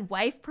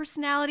girlfriend-wife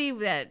personality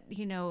that,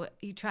 you know,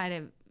 you try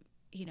to,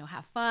 you know,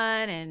 have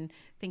fun and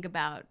think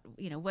about,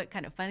 you know, what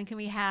kind of fun can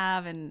we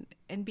have, and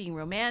being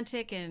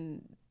romantic,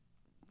 and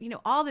you know,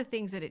 all the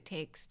things that it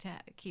takes to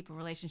keep a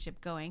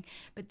relationship going.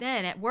 But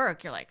then at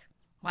work, you're like,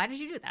 why did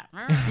you do that?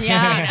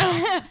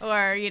 Yeah.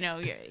 Or, you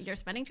know, you're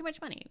spending too much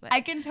money.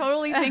 I can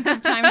totally think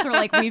of times where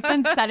like we've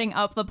been setting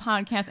up the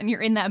podcast and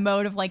you're in that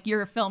mode of like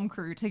you're a film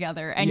crew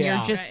together and Yeah.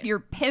 you're just Right. you're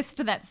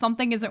pissed that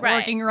something isn't Right.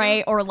 working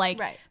right, or like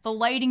Right. the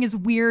lighting is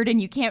weird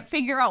and you can't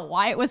figure out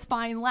why it was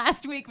fine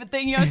last week, but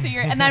then you know, so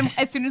you're, and then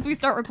as soon as we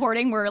start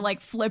recording we're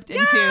like flipped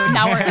into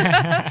now we're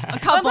a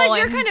couple. Well, plus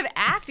you're and- kind of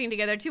acting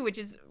together too, which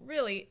is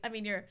really, I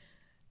mean,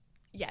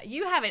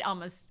 you have it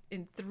almost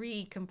in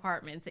 3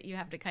 compartments that you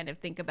have to kind of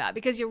think about,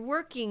 because you're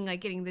working, like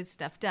getting this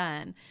stuff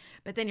done,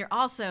 but then you're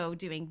also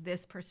doing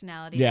this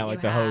personality. Yeah, that like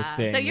you the have.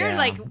 hosting, So you're yeah.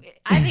 like,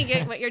 I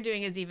think what you're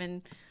doing is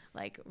even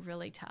like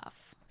really tough.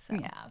 So.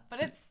 yeah,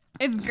 but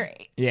it's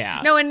great.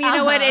 Yeah. No, and you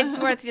know what? It's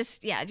worth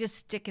just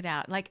stick it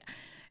out. Like,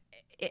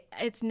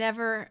 it's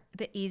never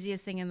the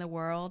easiest thing in the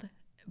world,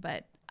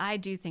 but I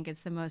do think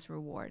it's the most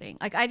rewarding.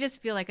 Like, I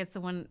just feel like it's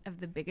the one of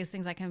the biggest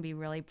things I can be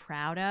really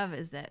proud of,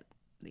 is that,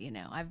 you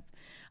know,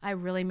 I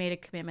really made a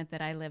commitment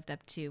that I lived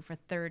up to for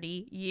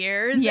 30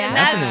 years. Yeah. And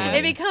that, Definitely.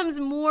 it becomes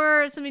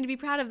more something to be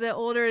proud of the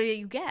older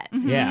you get.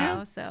 Yeah. You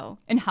know? So.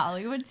 In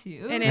Hollywood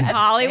too. And in That's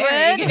Hollywood.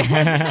 very-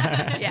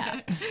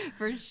 Yeah.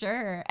 For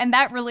sure. And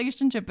that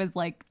relationship is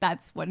like,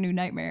 that's what New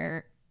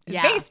Nightmare is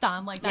Yeah. based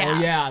on. Like, that's,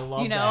 Oh, yeah, I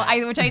love you know,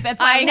 that. that's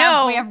why I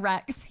know. we have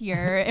Rex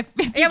here. If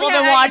people we have been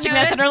have- I watching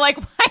this and noticed. are like,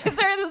 why is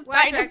there this Watch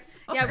dinosaur? Rex.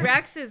 Yeah,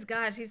 Rex is,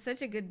 gosh, he's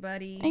such a good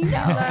buddy. I know.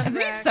 love Isn't he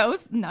Rex. so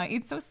nice?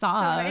 He's so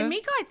soft. And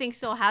Miko, I think,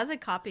 still has a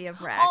copy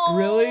of Rex. Oh.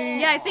 Really?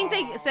 Yeah, I think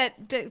they said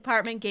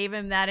department gave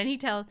him that, and he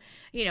tells,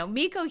 you know,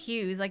 Miko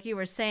Hughes, like you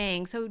were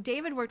saying. So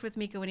David worked with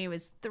Miko when he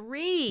was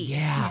 3.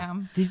 Yeah.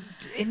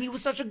 And he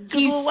was such a good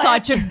He's little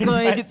such a actor.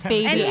 good That's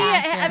baby And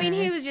actor. I mean,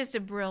 he was just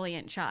a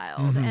brilliant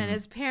child, and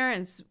his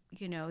parents,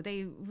 you know,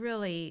 they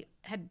really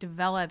had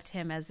developed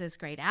him as this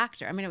great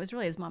actor. I mean, it was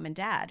really his mom and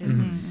dad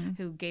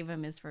who gave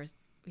him his first,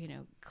 you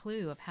know,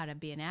 clue of how to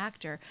be an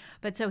actor.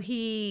 But so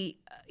he,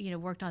 you know,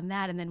 worked on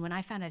that, and then when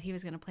I found out he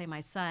was going to play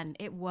my son,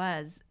 it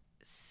was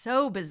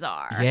so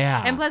bizarre.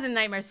 Yeah. And plus in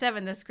Nightmare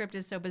 7, the script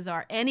is so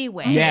bizarre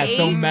anyway. Yeah,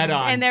 so meta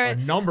on And there, a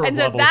number of and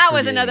so levels that for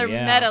was you, another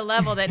yeah. meta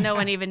level that no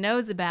one even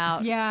knows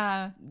about.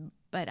 yeah.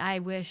 But I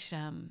wish,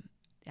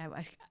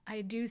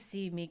 I do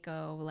see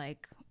Miko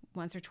like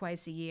once or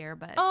twice a year,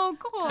 but Oh,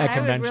 cool. At I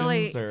would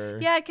conventions really, or-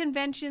 yeah, at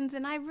conventions,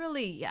 and I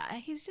really,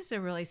 he's just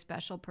a really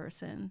special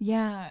person.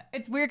 Yeah,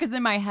 it's weird because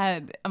in my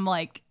head, I'm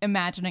like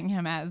imagining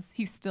him as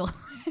he's still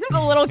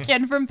the little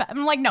kid from.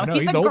 I'm like, no, No,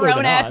 he's he's a older than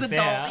grown ass us,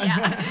 adult. yeah.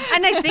 Yeah.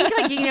 And I think,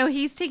 like, you know,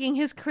 he's taking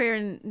his career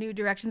in new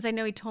directions. I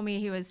know he told me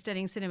he was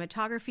studying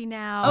cinematography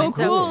now. Oh, and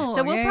so, cool.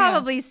 So we'll Yeah.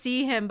 probably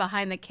see him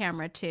behind the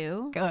camera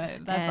too.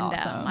 Good. That's and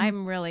awesome.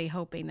 I'm really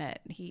hoping that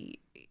he,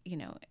 you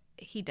know,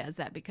 he does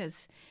that,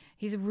 because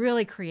he's a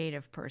really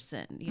creative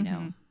person, you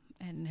know,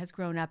 and has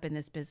grown up in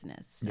this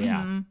business. So.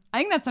 Yeah. I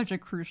think that's such a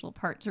crucial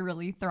part to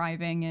really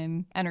thriving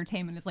in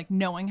entertainment, is like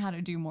knowing how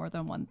to do more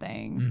than one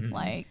thing.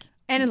 Like,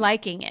 And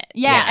liking it.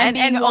 yeah, and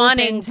being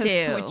wanting open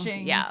to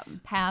switching Yeah.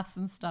 paths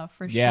and stuff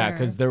for Yeah, sure.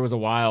 because there was a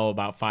while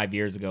about 5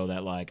 years ago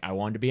that like I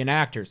wanted to be an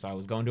actor, so I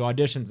was going to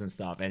auditions and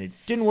stuff, and it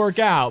didn't work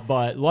out.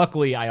 But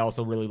luckily, I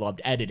also really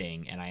loved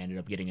editing, and I ended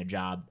up getting a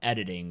job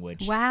editing,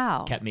 which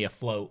Wow. kept me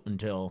afloat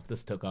until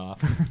this took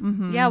off.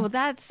 Yeah, well,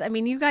 I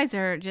mean, you guys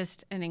are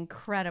just an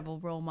incredible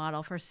role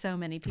model for so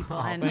many people.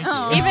 Oh, and thank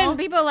you. even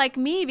people like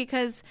me,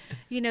 because,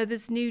 you know,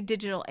 this new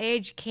digital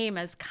age came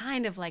as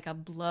kind of like a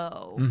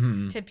blow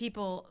to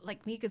people like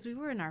me, because we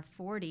were in our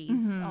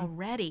 40s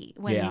already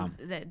when Yeah.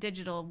 the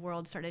digital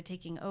world started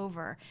taking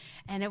over.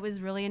 And it was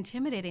really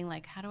intimidating.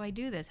 Like, how do I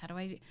do this? How do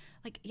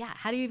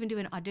you even do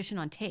an audition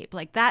on tape?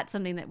 Like, that's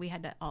something that we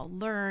had to all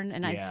learn.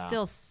 And Yeah. I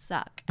still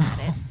suck at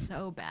it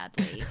so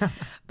badly.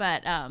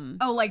 But,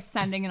 oh, like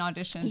sending an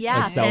audition. Yeah,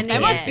 Like sending That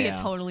must it. be a Yeah.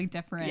 totally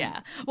different. Yeah.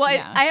 Well,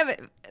 Yeah.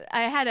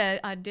 I had an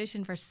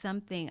audition for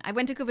something. I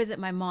went to go visit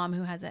my mom,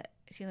 who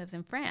she lives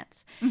in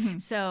France.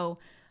 So,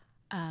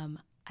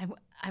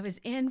 I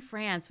was in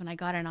France when I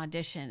got an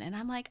audition, and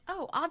I'm like,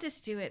 oh, I'll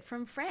just do it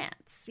from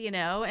France, you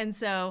know? And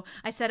so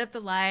I set up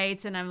the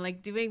lights, and I'm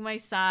like doing my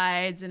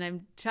sides, and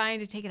I'm trying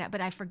to take it out, but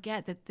I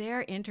forget that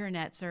their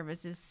internet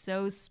service is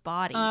so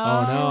spotty.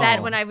 Oh, no.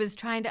 That when I was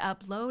trying to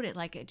upload it,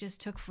 like, it just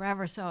took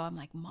forever. So I'm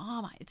like,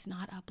 Mom, it's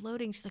not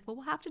uploading. She's like, well,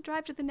 we'll have to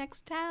drive to the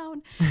next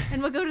town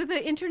and we'll go to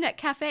the internet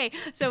cafe.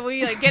 So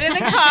we like get in the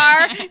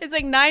car. It's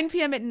like 9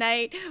 p.m. at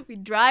night. We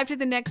drive to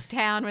the next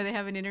town where they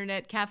have an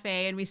internet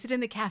cafe, and we sit in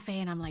the cafe,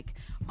 and I'm like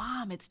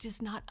Mom, it's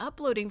just not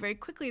uploading very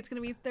quickly. It's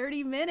going to be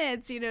 30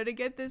 minutes, to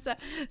get this up.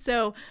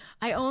 So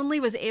I only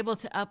was able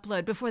to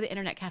upload before the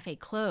Internet Cafe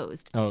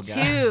closed. Oh, God.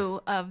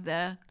 two of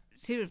the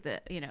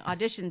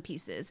audition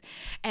pieces,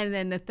 and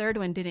then the third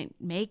one didn't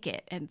make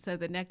it. And so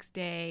the next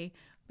day,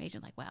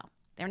 Major's like, well,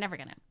 they're never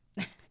gonna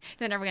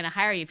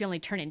hire you if you only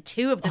turn in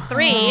 2 of the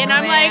 3. And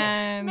I'm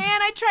like,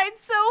 man, I tried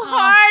so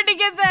hard to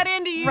get that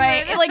into you.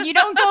 Right. Like, you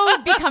don't go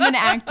become an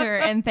actor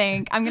and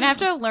think, I'm going to have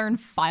to learn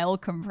file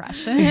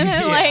compression.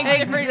 Different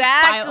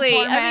Exactly.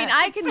 file I mean,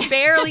 I can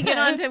barely get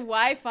onto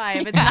Wi-Fi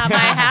if it's not my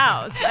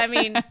house. I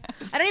mean,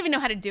 I don't even know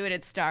how to do it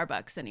at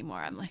Starbucks anymore.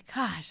 I'm like,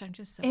 gosh, I'm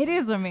just so... It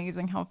is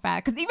amazing how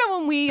fast. Because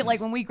even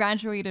when we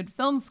graduated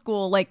film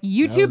school, like,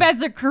 YouTube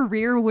as a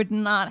career would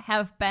not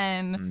have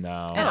been an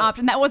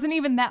option. That wasn't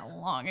even that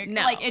long.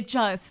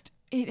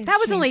 That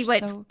was only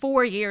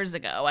 4 years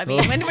ago. I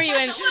mean, when were you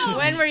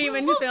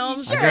in film?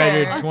 I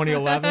graduated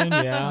 2011.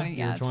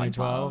 Yeah,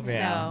 2012.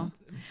 Yeah. So,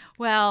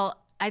 well,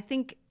 I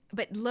think.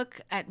 But look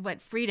at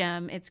what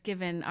freedom it's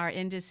given our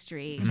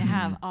industry to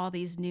have all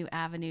these new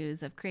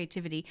avenues of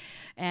creativity.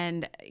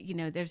 And,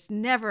 there's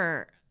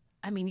never,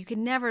 you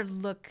can never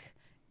look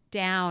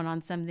down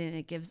on something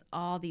that gives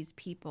all these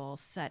people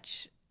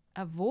such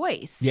a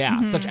voice.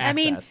 Yeah, such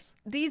access.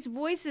 These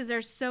voices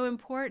are so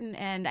important,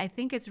 and I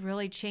think it's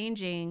really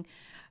changing.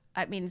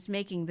 It's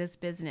making this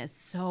business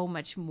so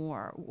much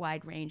more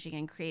wide-ranging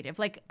and creative.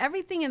 Like,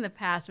 everything in the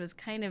past was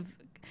kind of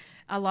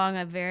along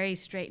a very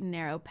straight and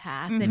narrow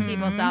path that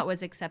people thought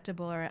was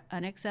acceptable or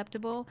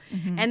unacceptable.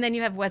 And then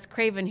you have Wes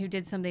Craven, who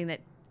did something that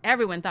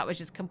everyone thought was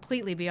just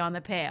completely beyond the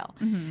pale.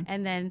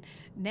 And then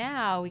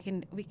now we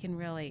can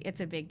really,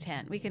 it's a big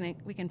tent. We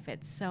can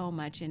fit so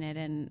much in it,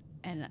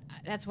 and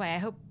that's why I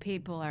hope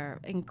people are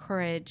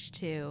encouraged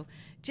to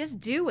just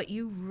do what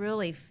you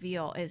really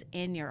feel is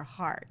in your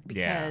heart,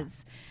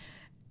 because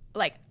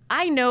like,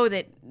 I know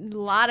that a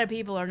lot of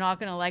people are not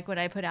going to like what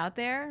I put out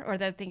there, or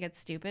they think it's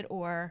stupid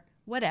or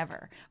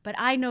whatever. But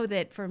I know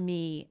that for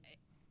me,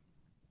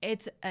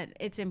 it's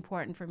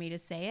important for me to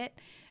say it.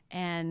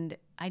 And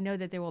I know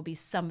that there will be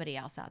somebody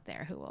else out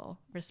there who will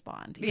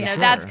respond.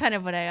 That's kind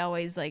of what I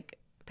always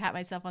pat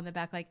myself on the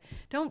back. Like,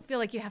 don't feel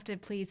like you have to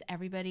please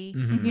everybody.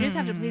 You just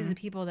have to please the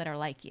people that are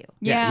like you.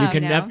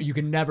 You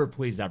can never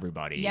please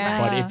everybody.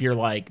 But if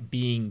you're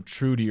being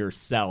true to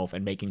yourself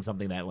and making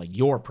something that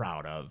you're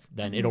proud of,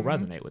 then it'll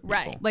resonate with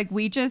people. Like,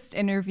 we just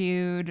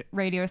interviewed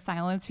Radio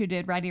Silence, who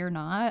did Ready or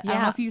Not. I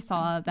don't know if you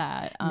saw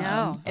that.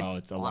 No.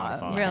 It's a lot of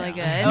fun. Really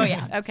good. Oh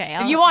yeah. Okay.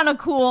 If you want a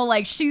cool,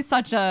 she's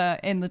such a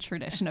in the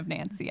tradition of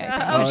Nancy.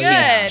 I think.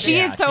 Good. She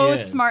is so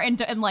smart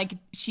and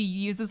she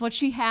uses what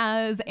she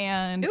has,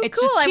 and it's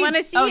cool. just, I want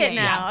to see it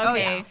now. Yeah.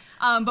 Okay.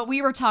 Oh, yeah. But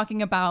we were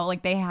talking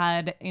about they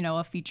had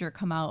a feature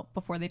come out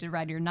before they did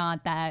Ready or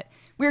Not, that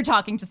we were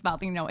talking just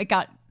about it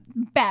got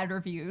bad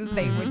reviews.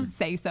 They would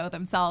say so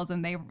themselves,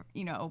 and they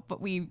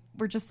but we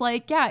were just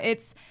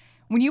it's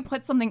when you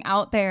put something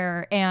out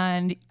there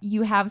and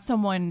you have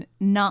someone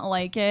not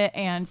like it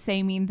and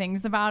say mean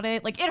things about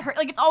it, it hurt.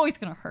 It's always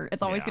gonna hurt.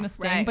 It's always gonna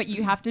sting. Right. But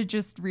you have to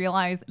just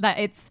realize that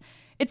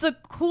it's a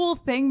cool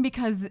thing,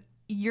 because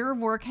your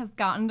work has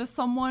gotten to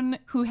someone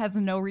who has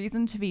no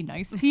reason to be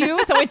nice to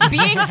you. So it's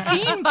being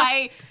seen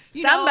by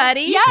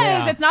somebody. Yes.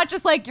 Yeah. It's not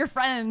just your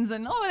friends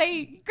and,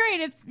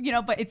 great. It's,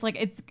 but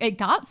it's it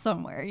got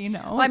somewhere,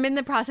 Well, I'm in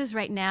the process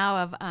right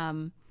now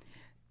of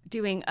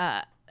doing,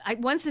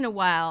 once in a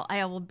while,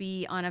 I will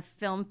be on a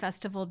film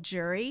festival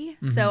jury.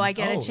 So I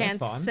get a chance.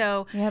 That's fun.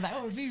 So yeah,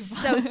 that would be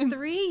fun. So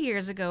 3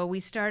 years ago, we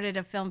started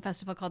a film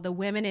festival called the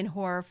Women in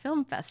Horror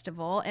Film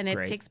Festival, and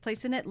it takes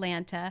place in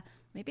Atlanta.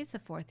 Maybe it's the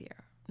 4th year.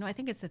 No, I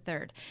think it's the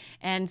 3rd.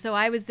 And so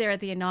I was there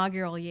at the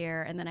inaugural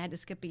year, and then I had to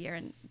skip a year.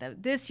 And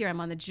this year I'm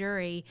on the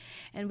jury,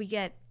 and we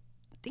get,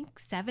 I think,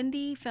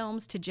 70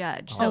 films to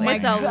judge. So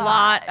it's a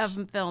lot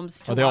of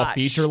films to watch. Are they all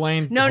feature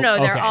length? No,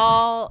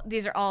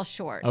 these are all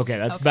shorts. Okay,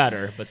 that's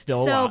better, but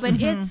still a lot. But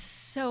it's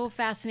so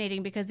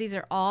fascinating, because these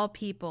are all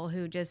people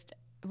who just,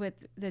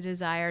 with the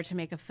desire to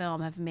make a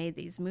film, have made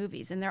these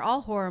movies, and they're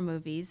all horror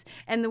movies.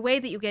 And the way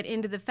that you get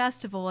into the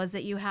festival is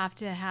that you have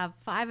to have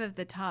 5 of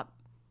the top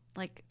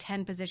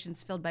 10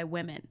 positions filled by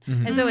women.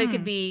 And so it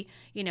could be,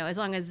 as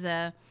long as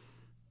the,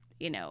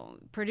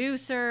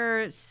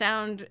 producer,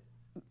 sound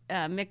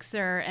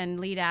mixer,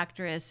 and lead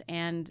actress,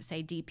 and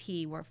say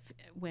DP were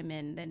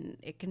women, then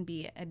it can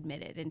be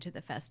admitted into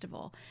the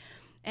festival.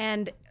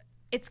 And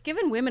it's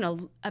given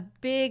women a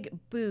big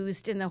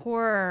boost in the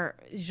horror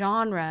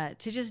genre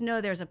to just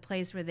know there's a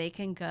place where they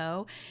can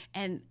go,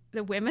 and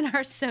the women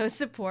are so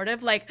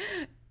supportive.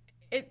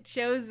 It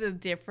shows the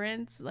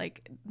difference.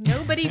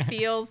 Nobody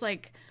feels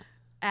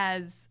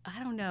as,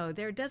 I don't know,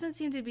 there doesn't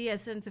seem to be a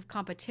sense of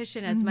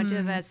competition as much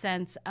of a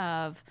sense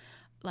of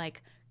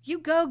you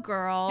go,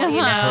 girl,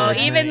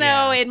 even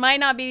though it might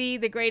not be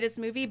the greatest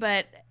movie,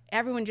 but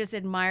everyone just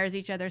admires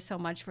each other so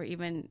much for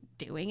even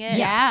doing it.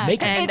 Yeah.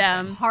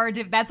 It's hard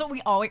to, that's what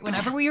we always,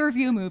 whenever we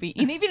review a movie,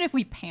 and even if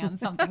we pan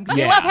something, 'cause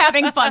we love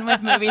having fun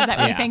with movies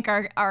that we think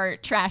are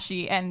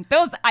trashy, and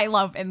those I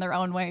love in their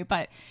own way,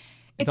 but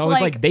It's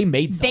always like they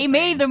made something. They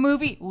made the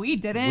movie. We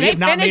didn't. We have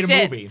not made a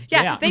finished it. movie.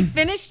 Yeah, they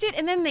finished it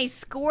and then they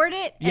scored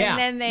it Yeah. and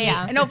then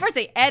they first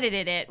they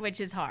edited it,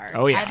 which is hard.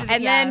 Oh, yeah.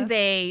 And then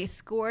they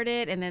scored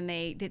it and then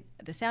they did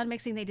the sound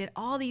mixing. They did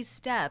all these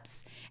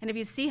steps. And if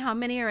you see how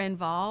many are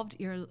involved,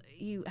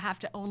 you have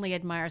to only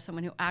admire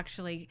someone who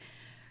actually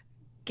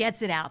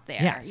gets it out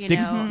there. Yeah,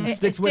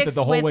 sticks with it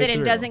the whole way through.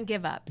 And doesn't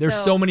give up. There's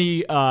so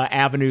many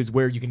avenues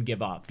where you can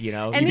give up, you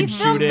know? And you these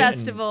can film shoot it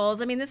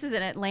festivals, I mean, this is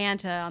in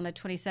Atlanta on the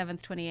 27th,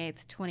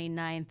 28th,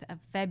 29th of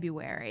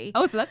February.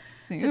 Oh, so that's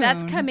soon. So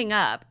that's coming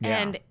up. Yeah.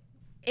 And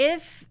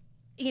if,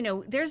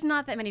 there's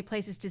not that many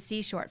places to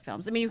see short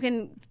films. I mean,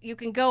 you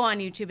can go on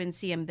YouTube and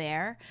see them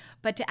there,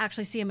 but to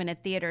actually see them in a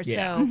theater.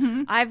 Yeah.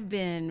 So I've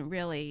been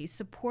really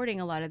supporting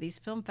a lot of these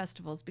film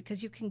festivals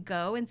because you can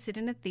go and sit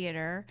in a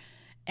theater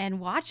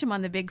and watch them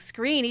on the big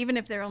screen, even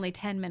if they're only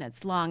 10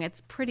 minutes long.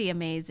 It's pretty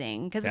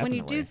amazing because when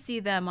you do see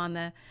them on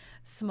the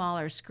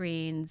smaller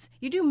screens,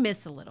 you do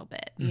miss a little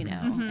bit,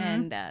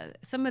 and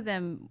some of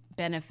them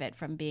benefit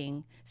from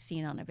being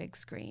seen on a big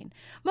screen.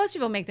 Most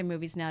people make their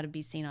movies now to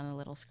be seen on a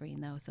little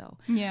screen, though. So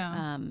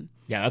yeah,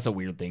 that's a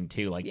weird thing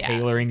too, like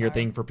tailoring your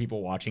thing for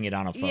people watching it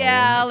on a phone.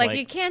 Yeah, It's like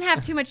you can't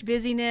have too much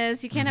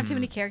busyness. You can't have too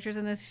many characters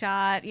in this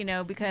shot,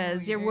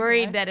 because you're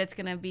worried that it's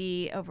going to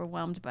be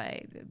overwhelmed by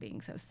it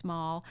being so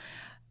small.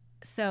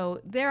 So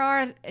there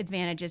are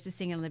advantages to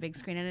seeing it on the big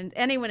screen. And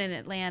anyone in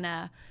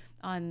Atlanta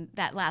on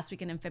that last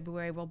weekend in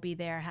February will be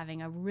there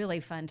having a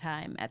really fun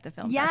time at the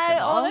film festival.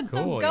 Oh, that's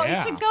Cool, so go.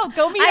 yeah. You should go.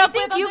 Go meet I up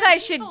think with you other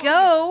guys people. should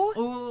go.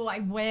 Oh, I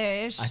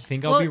wish. I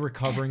think I'll be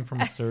recovering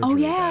from surgery. Oh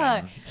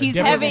yeah, then. A he's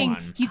different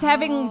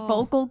having one.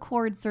 vocal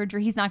cord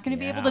surgery. He's not going to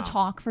be able to Yeah.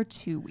 talk for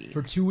 2 weeks.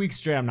 For 2 weeks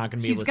straight, I'm not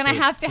going to be He's able to going say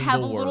to have to have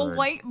a single little word.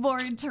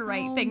 whiteboard to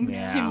write things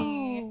Yeah. to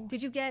me.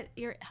 Did you get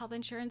your health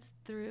insurance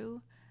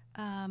through?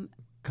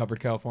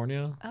 Covered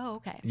California? Oh,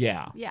 okay.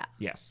 Yeah. Yeah.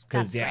 Yes.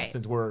 That's Because, great.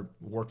 since we're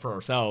work for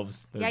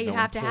ourselves, there's Yeah, you no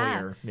have to employer.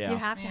 have. Yeah. You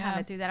have to have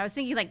it through that. I was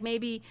thinking, like,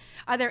 maybe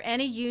are there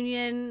any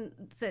unions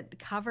that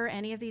cover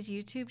any of these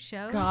YouTube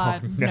shows?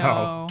 God, No.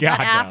 no. God, Not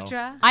no.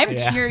 AFTRA. I'm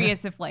Yeah.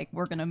 curious if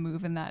we're going to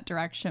move in that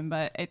direction,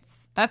 but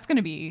that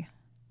would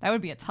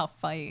be a tough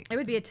fight. It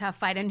would be a tough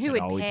fight, and who It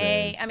would always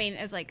pay? is. I mean,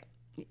 it was like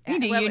We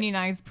need to whoever-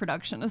 unionize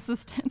production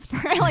assistants.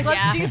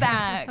 Let's do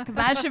that because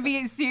that should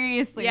be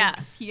seriously. Yeah.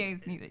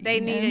 PAs need it. They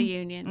need a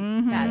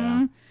union. That's.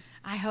 Yeah.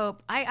 I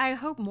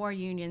hope more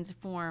unions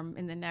form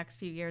in the next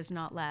few years,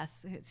 not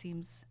less. It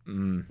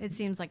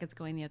seems like it's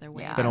going the other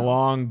way. Yeah. It's been a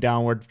long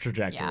downward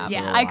trajectory.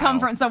 Yeah, for a I come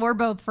while. from. So we're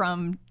both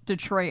from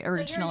Detroit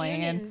originally,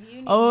 union-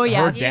 and oh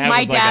yeah, Her dad my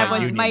was like dad a was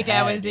union my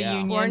dad head, was a yeah.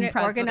 union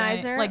president,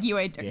 Organizer? like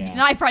UA, Yeah.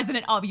 not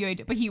president of UA,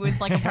 but he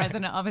was like a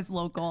president of his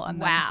local,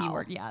 and then he Wow.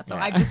 worked. Yeah, so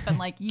Yeah. I've just been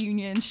like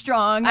union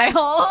strong my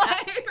whole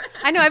life.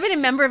 I know. I've been a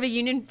member of a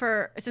union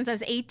since I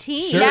was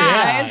 18. Sure,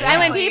 Yeah, And when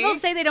exactly. people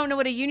say they don't know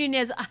what a union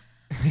is,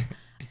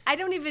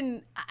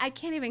 I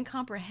can't even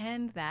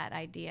comprehend that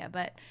idea.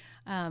 But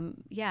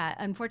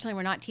unfortunately,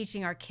 we're not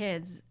teaching our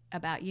kids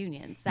about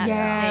unions. That's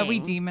Yeah, the we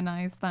thing.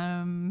 demonize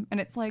them, and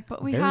it's like,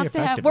 but we Very have to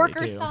have effectively,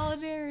 worker too.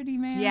 solidarity,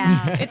 man.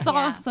 Yeah, it's yeah.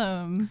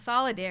 awesome.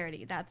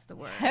 Solidarity. That's the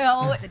word.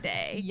 Hell of the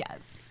day.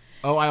 Yes.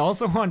 Oh, I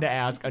also wanted to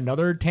ask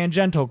another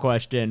tangential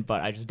question,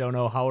 but I just don't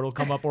know how it'll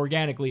come up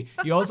organically.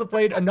 You also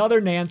played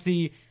another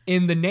Nancy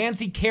in the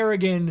Nancy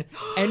Kerrigan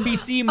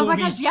NBC movie. Oh my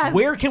gosh, yes.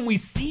 Where can we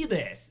see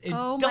this? It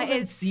Oh my! doesn't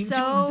It's seem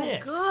so to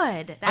exist.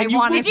 good. And you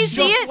wanted- look Did you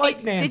see just it?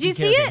 like Nancy Did you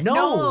see Kerrigan. it?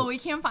 No. we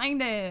can't find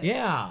it.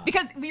 Yeah.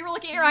 Because we were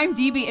looking at your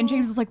IMDb and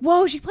James was like,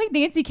 whoa, she played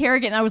Nancy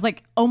Kerrigan. And I was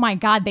like, oh my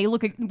God, they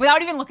look,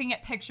 without even looking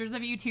at pictures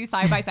of you two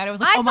side by side, I was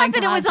like, I oh thought my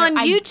that God. it was on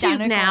they're YouTube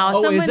identical. now.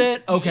 Oh, is Someone-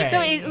 it?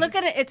 Okay. So look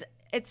at it.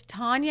 It's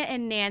Tanya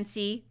and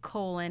Nancy :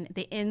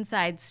 the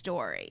inside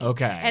story.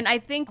 Okay. And I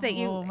think that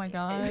Oh my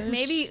gosh.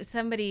 maybe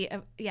somebody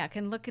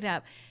can look it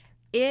up.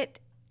 It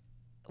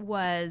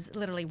was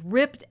literally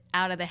ripped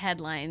out of the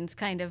headlines,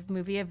 kind of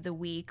movie of the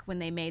week when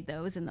they made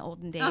those in the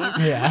olden days.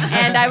 Yeah.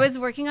 And I was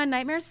working on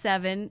Nightmare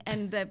 7,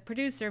 and the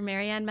producer,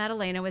 Marianne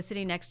Maddalena, was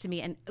sitting next to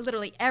me, and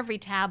literally every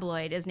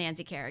tabloid is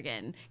Nancy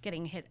Kerrigan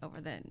getting hit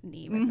over the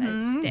knee with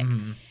a stick.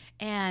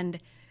 And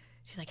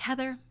she's like,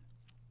 Heather,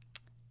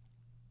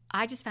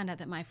 I just found out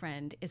that my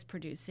friend is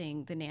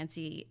producing the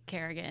Nancy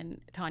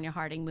Kerrigan, Tanya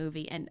Harding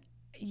movie, and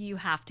you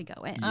have to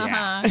go in.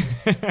 Yeah.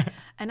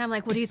 And I'm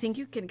like, what do you think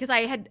you can? Because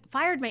I had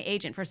fired my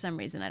agent for some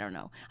reason. I don't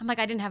know. I'm like,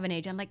 I didn't have an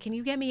agent. I'm like, can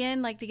you get me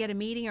in, like, to get a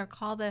meeting or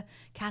call the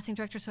casting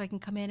director so I can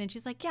come in? And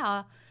she's like,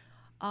 yeah,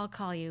 I'll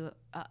call you.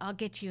 I'll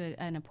get you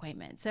an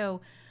appointment. So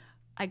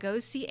I go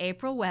see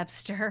April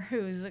Webster,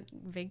 who's a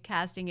big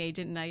casting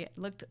agent, and I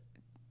looked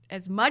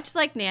as much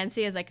like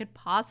Nancy as I could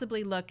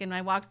possibly look. And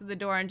I walked through the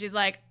door and she's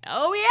like,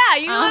 oh yeah,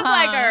 you look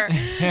like her.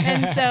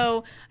 And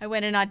so I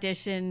went and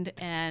auditioned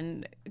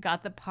and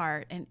got the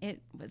part, and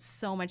it was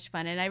so much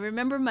fun. And I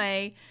remember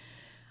I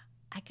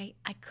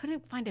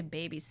couldn't find a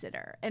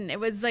babysitter. And it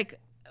was like,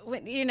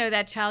 you know,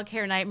 that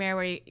childcare nightmare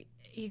where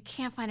you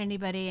can't find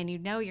anybody and you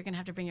know you're going to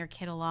have to bring your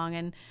kid along.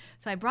 And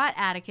so I brought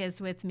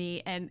Atticus with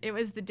me, and it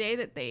was the day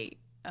that they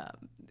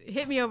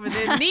hit me over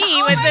the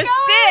knee with the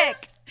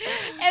stick.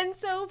 And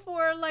so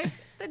for like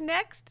the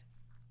next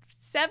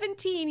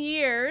 17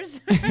 years,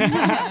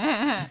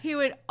 he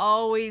would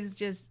always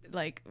just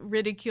like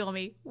ridicule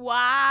me. Why?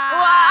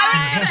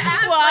 I was gonna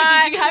ask,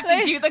 Why? did you have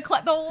to do the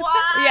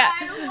why?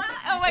 Yeah. Why?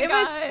 Oh my It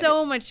god. was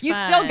so much fun. You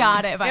still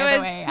got it, by the way. It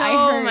was I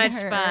so heard much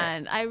her.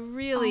 fun. I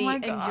really Oh my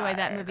enjoyed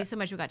that God. movie so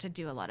much. We got to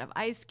do a lot of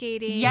ice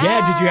skating. Yeah.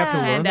 Yeah, did you have to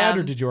learn And, that,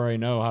 or did you already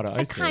know how to I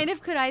ice skate? kind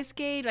of could ice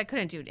skate. I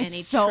couldn't do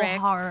any so tricks.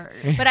 hard.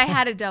 But I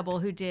had a double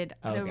who did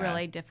the Okay.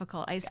 really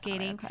difficult ice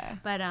skating. okay.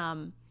 But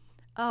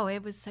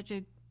it was such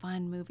a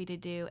fun movie to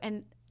do.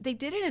 And they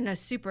did it in a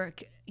super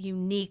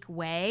unique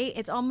way.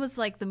 It's almost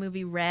like the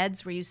movie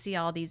Reds, where you see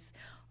all these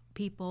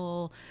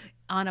people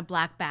on a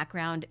black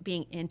background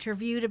being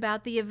interviewed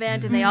about the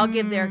event, and they all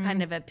give their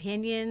kind of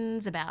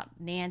opinions about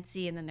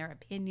Nancy, and then their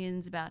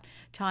opinions about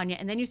Tanya,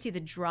 and then you see the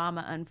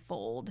drama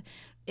unfold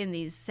in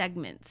these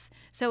segments.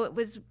 So it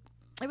was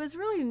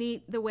really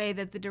neat the way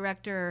that the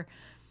director,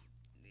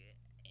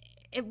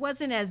 it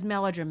wasn't as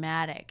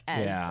melodramatic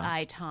as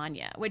I,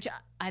 Tanya, which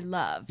I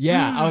loved.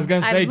 Yeah, I was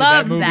gonna I say, did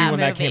loved that movie that when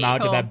that came movie.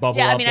 out, did that bubble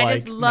Yeah, up I mean, I like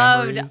just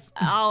loved memories?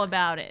 all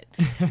about it.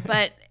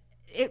 But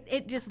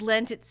it just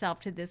lent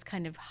itself to this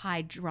kind of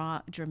high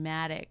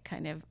dramatic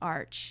kind of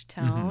arch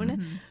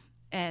tone.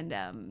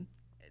 And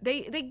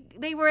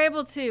they were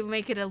able to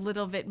make it a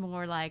little bit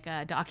more like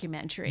a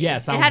documentary. Yeah,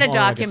 it sounds had a more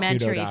like a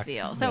documentary pseudo-doc.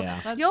 feel. So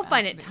Yeah. That's you'll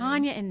find it, fascinating.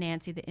 Tanya and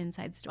Nancy, the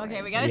inside story.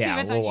 Okay, we gotta Yeah, see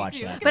if it's we'll on watch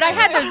YouTube. that. But I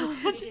had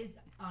those. It is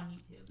on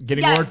YouTube.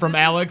 Getting Yes, word from this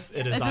Alex,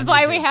 it is This on is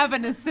why YouTube. we have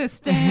an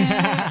assistant.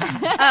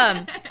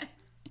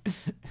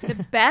 The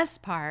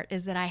best part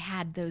is that I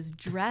had those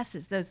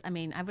dresses. I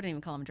wouldn't even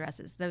call them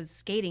dresses. Those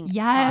skating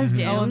Yes.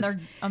 costumes. Oh,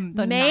 and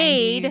they're the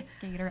made- 90s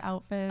skater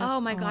outfits.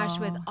 Oh my gosh,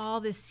 with Oh. all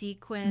the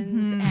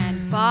sequins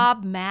and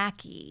Bob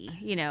Mackie,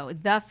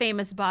 the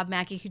famous Bob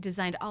Mackie who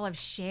designed all of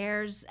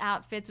Cher's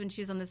outfits when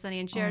she was on the Sonny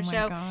and Cher Oh my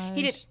show.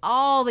 He did gosh.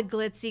 all the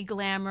glitzy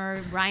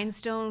glamour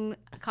rhinestone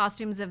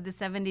costumes of the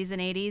 70s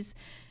and 80s.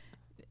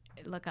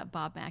 Look up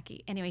Bob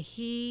Mackie. Anyway,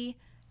 he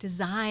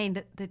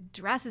designed the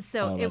dresses,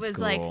 so Oh, it that's was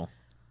like cool.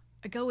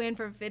 I go in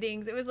for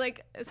fittings. It was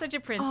like such a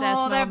princess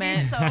Oh, that'd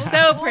moment. be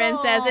so cool.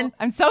 princess. And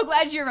I'm so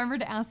glad you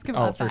remembered to ask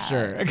about Oh, for that.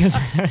 sure. 'Cause,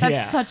 That's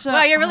yeah. such a.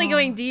 well, you're really oh.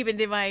 going deep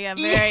into my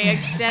very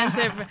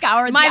extensive,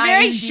 Scoured my the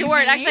very IMDb.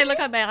 short. Actually, I look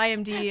at my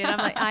IMDb and I'm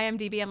like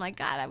IMDb. I'm like,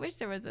 God, I wish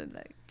there was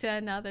like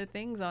 10 other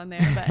things on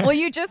there. But Well,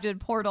 you just did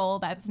Portal.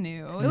 That's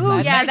new. Ooh,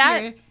 yeah, There's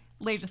that- your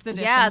latest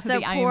addition yeah, to so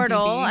the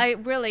Portal.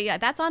 IMDb.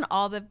 That's on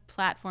all the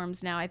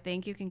platforms now. I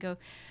think you can go,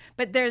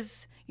 but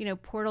there's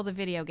Portal the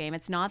video game.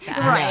 It's not that.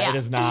 Right, Yeah, yeah. it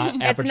is not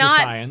It's Aperture not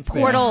Science. yeah.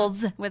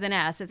 Portals with an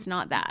S. It's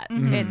not that.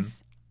 Mm-hmm.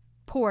 It's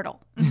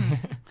Portal.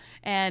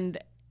 And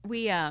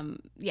we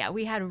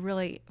we had a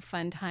really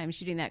fun time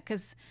shooting that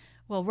because,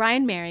 well,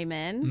 Ryan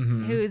Merriman,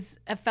 Mm-hmm. who's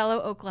a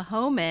fellow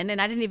Oklahoman, and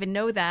I didn't even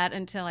know that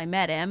until I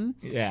met him,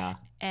 Yeah.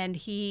 and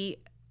he's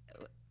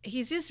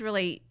just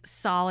really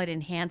solid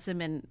and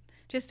handsome and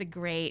just a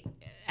great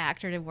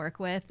actor to work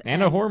with.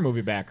 And a horror movie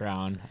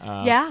background.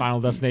 Yeah.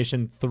 Final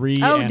Destination 3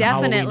 Oh, and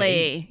definitely.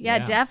 Halloween 8. Yeah,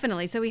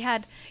 definitely. So we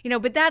had,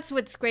 but that's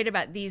what's great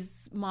about these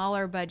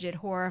smaller budget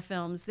horror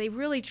films. They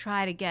really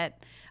try to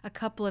get a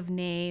couple of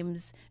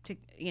names to,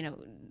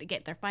 to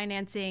get their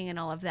financing and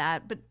all of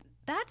that. But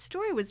that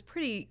story was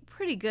pretty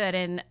good.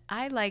 And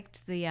I liked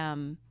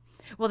then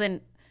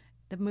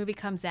the movie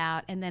comes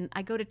out, and then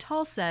I go to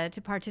Tulsa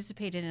to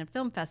participate in a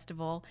film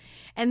festival,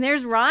 and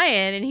there's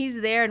Ryan, and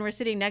he's there, and we're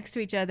sitting next to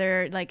each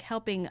other, like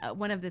helping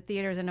one of the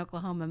theaters in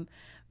Oklahoma.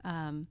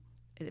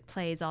 It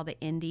plays all the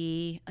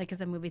indie, like it's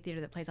a movie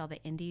theater that plays all the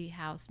indie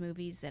house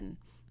movies and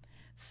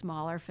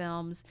smaller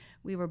films.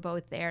 We were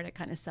both there to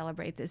kind of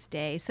celebrate this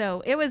day,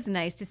 so it was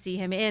nice to see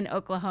him in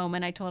Oklahoma.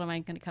 And I told him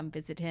I'm going to come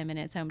visit him in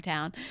his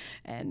hometown,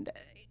 and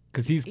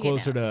Because he's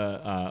closer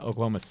to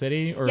Oklahoma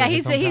City, or yeah,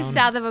 his he's hometown?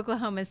 south of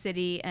Oklahoma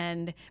City,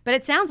 but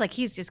it sounds like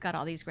he's just got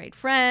all these great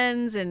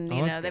friends, and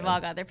Oh, that's they've good. all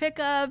got their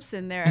pickups,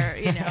 and they're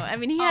I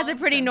mean, he has a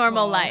pretty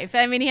normal life.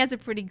 I mean, he has a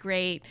pretty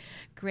great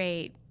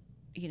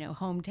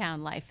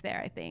hometown life there,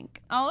 I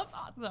think. Oh, that's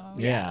awesome.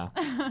 Yeah.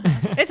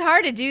 It's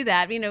hard to do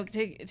that,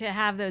 to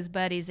have those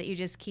buddies that you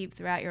just keep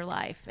throughout your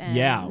life. And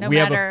Yeah, no we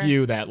matter, have a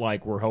few that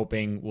we're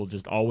hoping will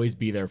just always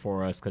be there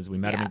for us because we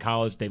met them Yeah. in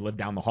college. They live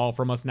down the hall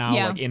from us now,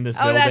 Yeah. like in this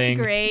Oh, building. that's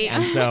great.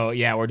 And so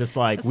we're just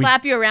like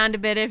slap you around a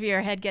bit if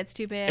your head gets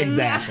too big.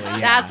 exactly. Yeah.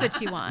 That's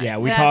what you want. Yeah,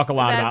 we talk a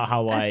lot about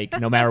how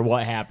no matter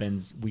what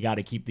happens, we got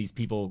to keep these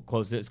people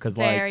close to us because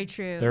Very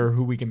true. they're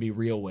who we can be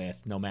real with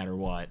no matter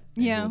what.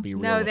 and Yeah. will be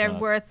real No, with they're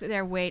us. worth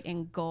their weight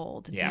in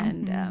gold. Yeah.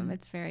 And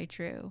it's very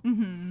true.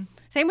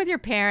 Same with your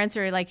parents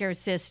or like your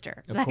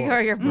sister, Of or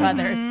course. your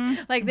brothers.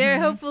 Like they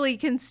hopefully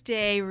can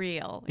stay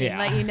real and Yeah.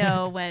 let you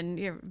know when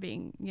you're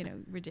being,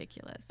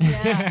 ridiculous.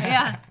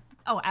 Yeah.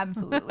 Oh,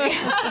 absolutely.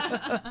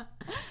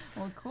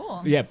 Well,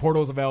 cool. Yeah,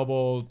 Portal's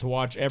available to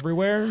watch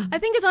everywhere. I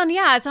think it's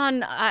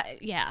on,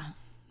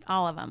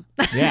 all of them.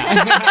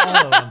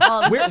 Yeah.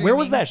 All the Where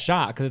was streaming. that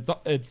shot? Because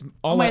it's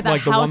all Where at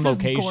like the one house is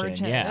location.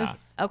 gorgeous. Yeah.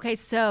 Okay,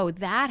 so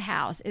that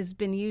house has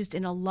been used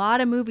in a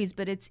lot of movies,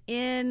 but it's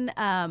in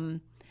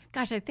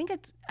gosh, I think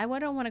I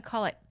don't want to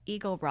call it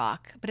Eagle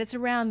Rock, but it's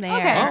around there.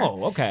 Okay.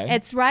 Oh, okay.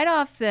 It's right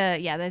off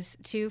this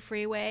 2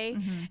 freeway.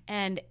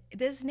 And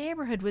this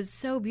neighborhood was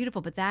so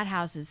beautiful, but that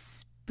house is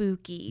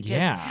spooky.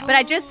 Yeah. But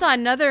I just saw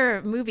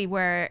another movie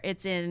where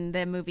it's in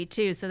the movie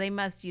too, so they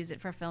must use it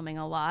for filming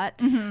a lot.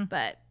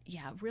 But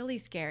yeah, really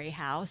scary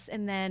house.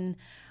 And then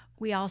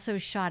we also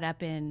shot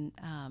up in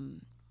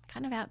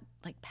kind of out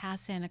like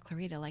past Santa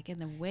Clarita, like in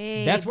the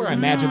way. That's where I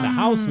imagine the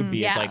house would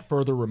be. It's Yeah. like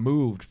further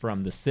removed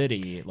from the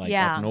city, like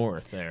up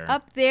north there.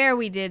 Up there,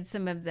 we did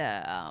some of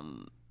the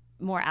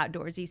more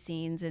outdoorsy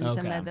scenes and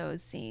some Okay. of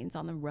those scenes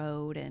on the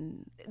road.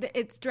 And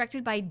it's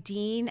directed by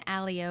Dean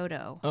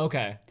Alioto.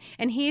 Okay.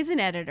 And he's an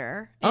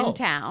editor in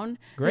town.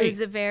 Great. Who's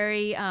a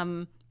very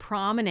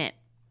prominent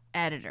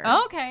editor.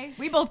 Okay.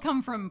 We both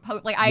come from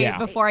Yeah.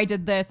 before I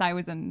did this, I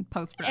was in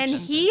post production.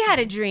 And he had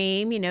a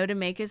dream, to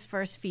make his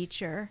first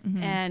feature.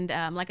 And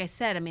like I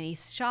said, I mean, he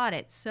shot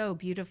it so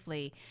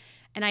beautifully.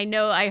 And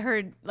I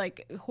heard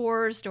like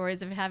horror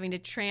stories of having to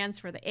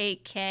transfer the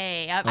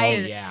 8K up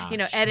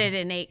to, edit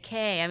in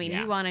 8K. I mean,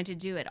 he wanted to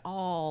do it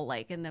all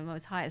like in the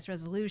most highest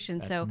resolution.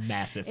 That's so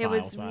massive it file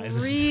was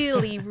sizes.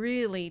 really,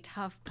 really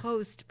tough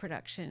post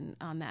production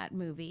on that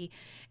movie.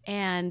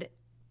 And,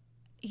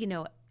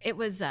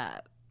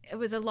 it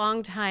was a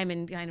long time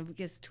and kind of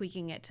just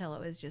tweaking it till it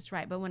was just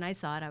right. But when I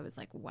saw it, I was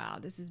like, wow,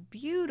 this is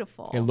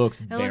beautiful. It looks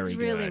It very looks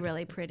really, good.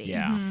 really pretty.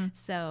 Yeah.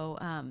 So,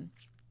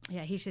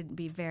 he should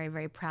be very,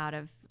 very proud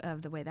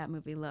of the way that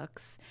movie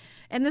looks.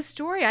 And the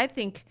story, I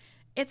think,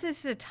 it's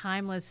just a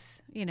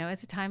timeless,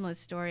 it's a timeless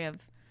story of,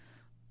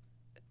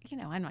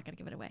 I'm not going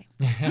to give it away.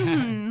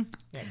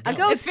 A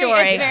ghost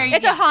story.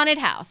 It's a haunted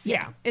house.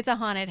 Yeah. It's a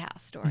haunted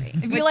house story.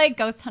 If you like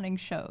ghost hunting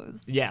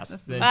shows. Yes. this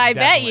is- that's I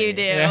bet you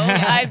do.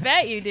 definitely- I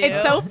bet you do. It's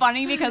so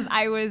funny because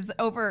I was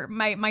over,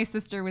 my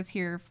sister was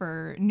here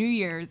for New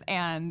Year's,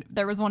 and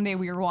there was one day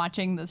we were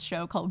watching this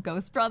show called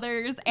Ghost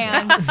Brothers,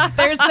 and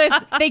there's this,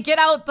 they get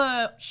out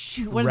the,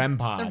 what is REM it?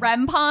 pod. The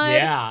REM pod.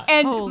 Yeah.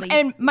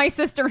 And my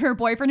sister and her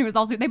boyfriend, who was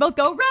also, they both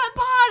go, REM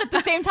pod at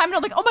the same time, and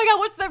I'm like, oh my God,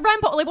 what's the REM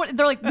pod? Like, what?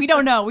 They're like, we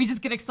don't know. We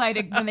just get excited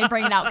when they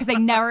bring it out because they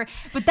never,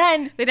 but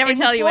then They never in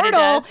tell you what it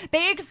Portal, does.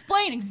 They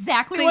explain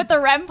exactly what the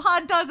REM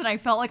pod does, and I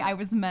felt like I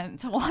was meant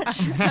to watch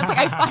it. I was like,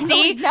 I finally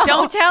See, know.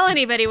 don't tell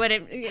anybody what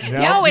it.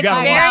 No, you it's gotta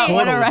watch very.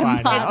 Portal to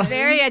find out. It's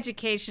very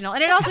educational,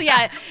 and it also,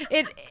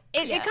 it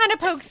kind of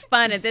pokes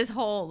fun at this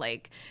whole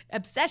like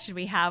obsession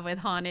we have with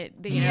haunted.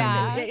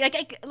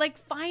 Like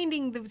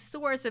finding the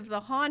source of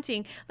the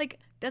haunting. Like,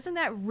 doesn't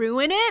that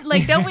ruin it?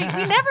 Like, don't we?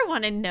 We never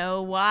want to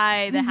know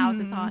why the house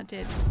is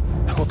haunted.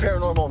 We're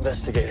paranormal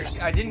investigators.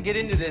 I didn't get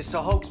into this to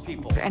hoax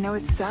people. I know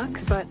it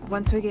sucks, but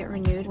once we get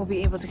renewed, we'll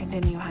be able to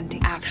continue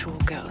hunting actual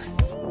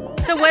ghosts.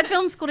 So, what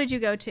film school did you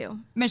go to?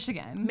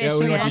 Michigan. Yeah,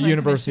 we went to Michigan.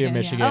 University of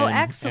Michigan. Oh, and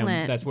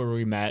excellent. that's where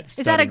we met. Is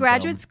that a studying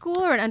graduate film.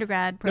 school or an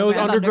undergrad No, program? it was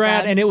undergrad,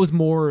 undergrad. and it was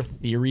more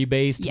theory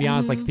based, to be Yes.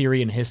 honest, like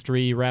theory and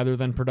history rather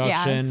than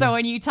production. Yeah. So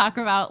when you talk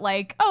about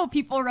like, oh,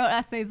 people wrote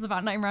essays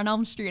about Nightmare on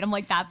Elm Street, I'm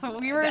like, that's what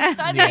we were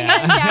studying.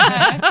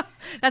 Yeah.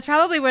 That's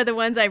probably where the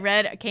ones I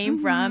read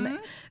came from.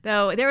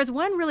 Though there was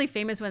one really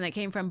famous one that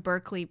came from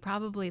Berkeley,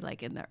 probably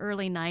like in the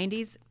early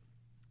 90s.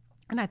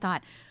 And I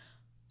thought,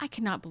 I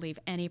cannot believe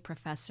any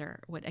professor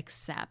would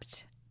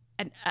accept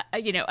a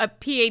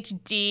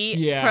PhD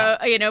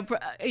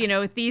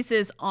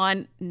thesis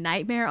on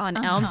Nightmare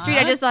on Elm Street.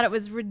 I just thought it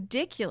was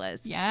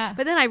ridiculous. Yeah.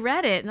 But then I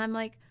read it and I'm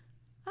like,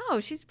 oh,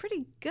 she's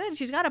pretty good.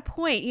 She's got a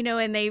point,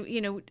 and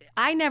they,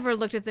 I never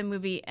looked at the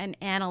movie and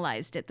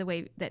analyzed it the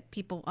way that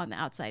people on the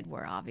outside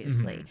were,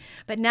 obviously.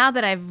 But now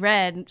that I've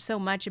read so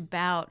much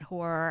about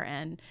horror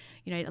and,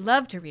 I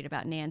love to read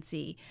about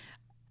Nancy,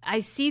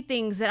 I see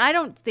things that I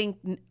don't think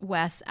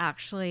Wes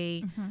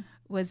actually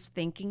was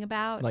thinking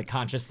about. like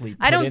consciously.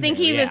 I put don't in think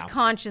there, he was yeah.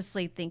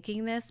 consciously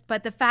thinking this,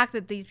 but the fact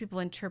that these people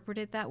interpret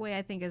it that way,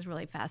 I think is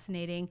really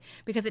fascinating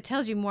because it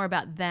tells you more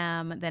about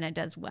them than it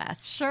does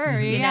Wes. Sure.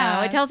 You Yeah.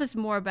 know, it tells us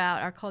more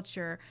about our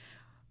culture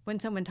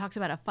when someone talks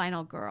about a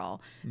final girl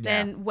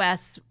than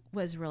Wes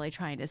was really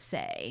trying to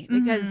say.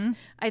 Because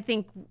I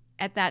think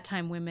at that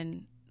time,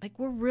 women, like,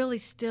 we're really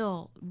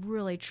still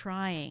really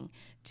trying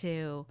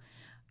to,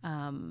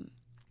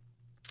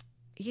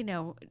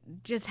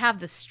 just have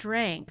the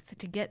strength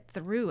to get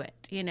through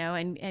it,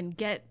 and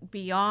get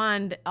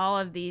beyond all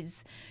of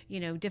these,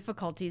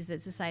 difficulties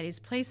that society is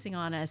placing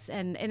on us.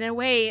 And in a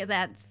way,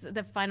 that's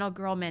the final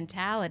girl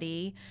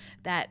mentality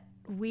that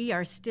we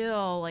are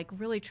still like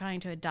really trying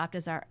to adopt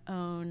as our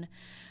own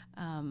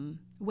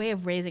way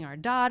of raising our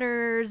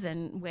daughters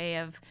and way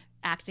of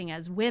acting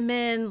as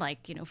women,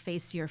 like,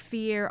 face your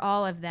fear.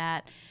 All of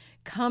that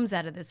comes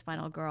out of this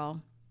final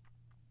girl.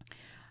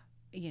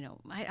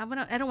 I don't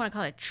want to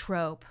call it a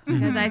trope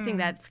because I think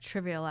that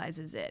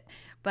trivializes it,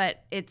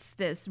 but it's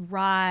this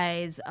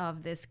rise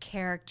of this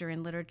character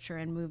in literature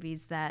and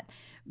movies that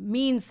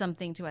means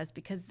something to us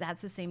because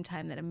that's the same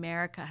time that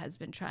America has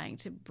been trying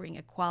to bring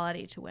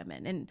equality to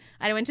women. And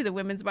I went to the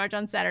Women's March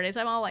on Saturday, so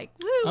I'm all like,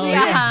 woo, Oh,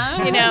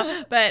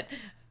 yeah. but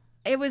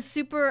it was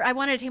super. I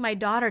wanted to take my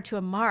daughter to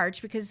a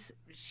march because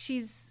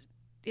she's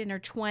in her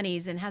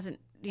 20s and hasn't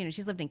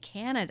she's lived in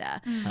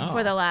Canada Oh.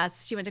 for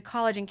she went to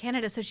college in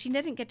Canada. So she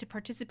didn't get to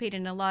participate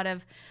in a lot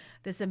of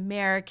this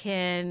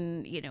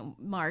American,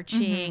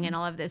 marching and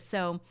all of this.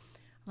 So I'm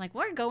like,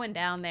 we're going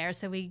down there.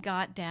 So we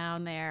got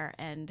down there,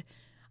 and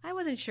I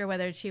wasn't sure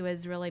whether she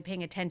was really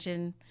paying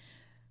attention.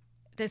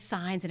 The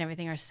signs and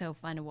everything are so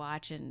fun to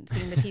watch, and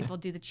seeing the people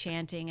do the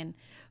chanting.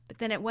 But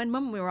then at one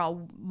moment we were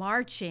all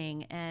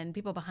marching, and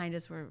people behind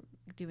us were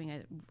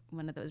doing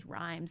one of those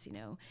rhymes,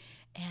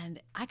 and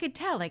I could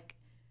tell, like,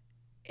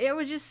 it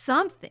was just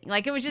something.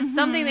 Like, it was just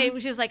something that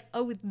was just like,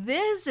 oh,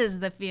 this is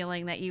the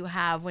feeling that you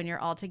have when you're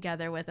all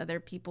together with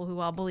other people who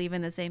all believe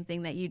in the same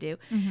thing that you do.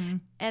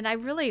 And I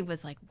really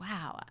was like,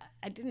 wow,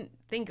 I didn't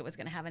think it was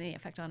going to have any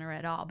effect on her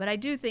at all. But I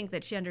do think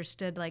that she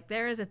understood, like,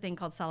 there is a thing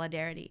called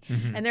solidarity.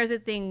 And there's a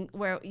thing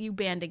where you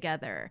band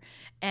together.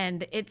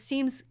 And it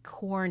seems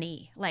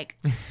corny. Like,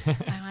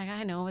 I'm like,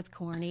 I know it's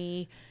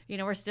corny.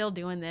 We're still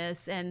doing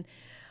this.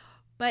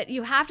 But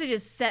you have to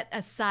just set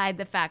aside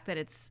the fact that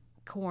it's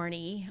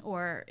corny,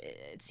 or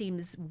it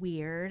seems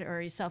weird, or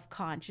you're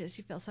self-conscious,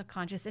 you feel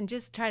self-conscious, and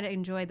just try to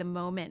enjoy the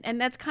moment. And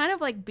that's kind of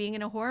like being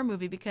in a horror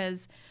movie,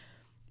 because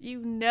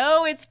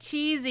it's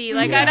cheesy.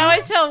 Like, I'd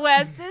always tell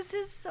Wes, this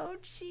is so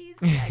cheesy.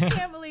 I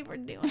can't believe we're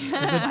doing this.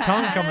 There's a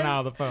tongue coming out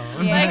of the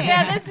phone.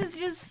 This is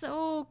just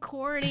so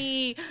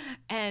corny.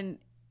 And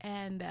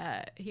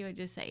he would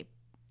just say,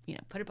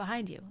 put it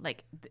behind you.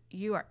 Like,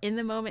 you are in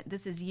the moment.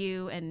 This is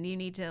you, and you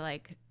need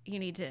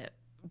to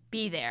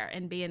be there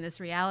and be in this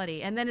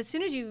reality. And then as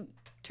soon as you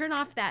turn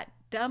off that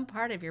dumb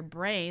part of your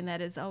brain that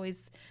is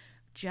always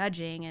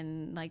judging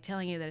and like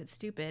telling you that it's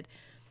stupid,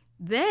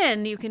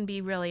 then you can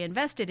be really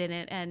invested in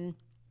it. And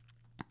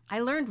I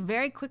learned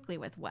very quickly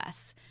with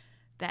Wes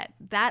that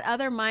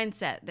other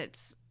mindset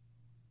that's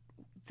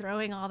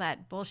throwing all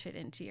that bullshit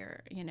into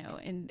your,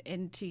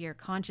 into your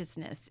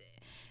consciousness,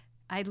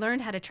 I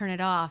learned how to turn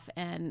it off.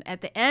 And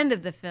at the end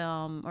of the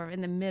film, or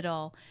in the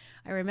middle,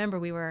 I remember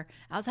we were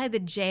outside the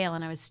jail,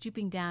 and I was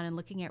stooping down and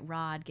looking at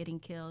Rod getting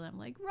killed. I'm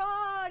like,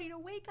 Rod,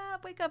 wake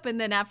up. And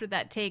then after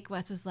that take,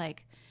 Wes was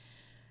like,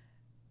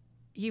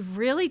 you've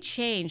really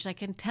changed. I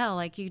can tell.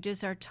 Like, you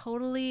just are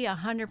totally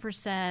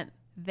 100%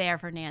 there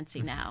for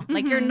Nancy now.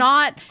 Like, you're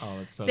not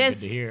it's so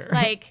this good to hear.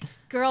 like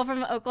girl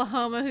from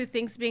Oklahoma who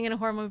thinks being in a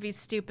horror movie is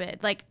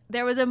stupid. Like,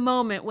 there was a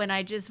moment when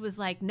I just was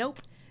like, nope,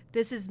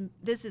 this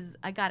is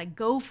I got to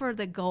go for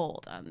the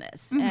gold on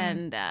this.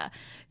 And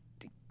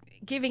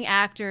giving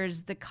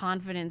actors the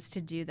confidence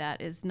to do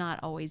that is not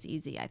always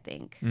easy, I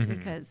think,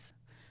 because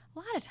a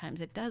lot of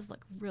times it does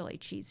look really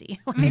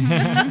cheesy.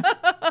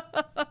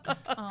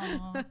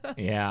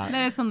 Yeah.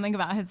 There's something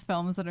about his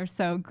films that are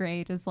so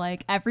great, is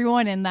like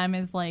everyone in them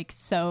is like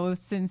so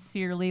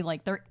sincerely,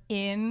 like they're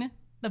in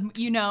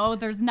the,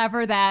 there's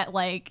never that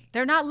like,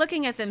 they're not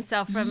looking at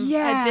themselves from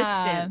a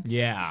distance.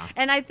 Yeah.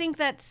 And I think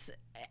that's,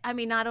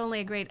 not only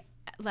a great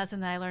lesson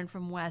that I learned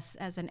from Wes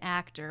as an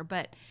actor,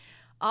 but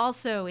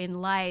also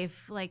in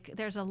life. Like,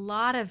 there's a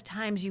lot of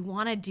times you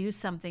want to do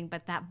something,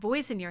 but that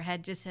voice in your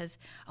head just says,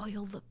 oh,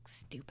 you'll look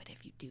stupid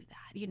if you do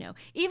that,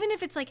 even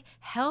if it's like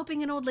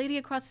helping an old lady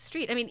across the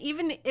street.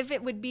 even if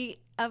it would be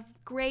of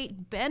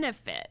great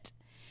benefit,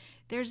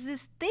 there's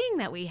this thing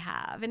that we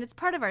have, and it's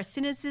part of our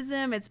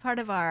cynicism. It's part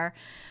of our,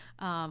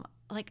 I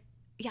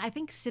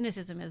think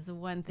cynicism is the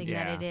one thing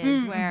that it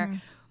is,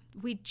 where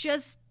we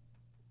just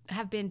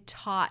have been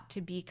taught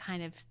to be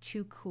kind of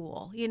too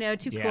cool,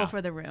 cool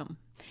for the room.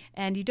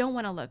 And you don't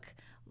want to look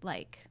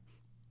like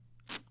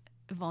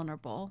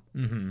vulnerable,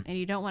 and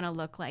you don't want to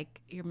look like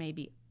you're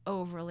maybe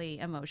overly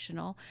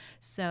emotional.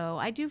 So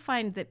I do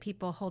find that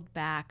people hold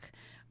back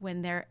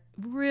when their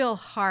real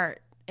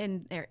heart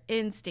and their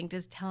instinct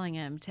is telling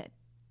them to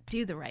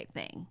do the right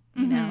thing.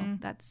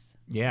 That's,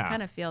 I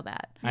kind of feel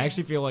that. I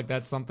actually feel like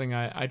that's something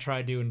I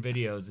try to do in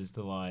videos, is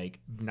to like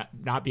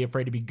not be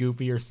afraid to be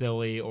goofy or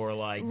silly, or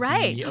like be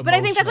But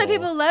I think that's why emotional.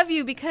 people love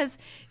you, because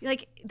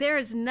like there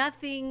is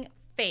nothing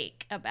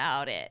fake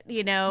about it,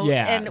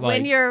 Yeah, and like,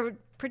 when you're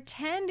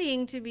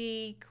pretending to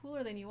be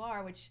cooler than you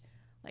are, which,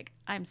 like,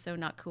 I'm so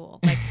not cool.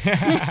 Like,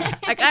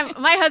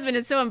 my husband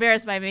is so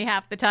embarrassed by me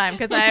half the time,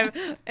 because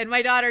and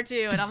my daughter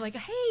too. And I'm like,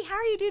 hey, how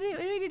are you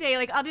doing today?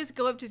 Like, I'll just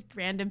go up to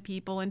random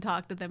people and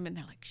talk to them, and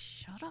they're like,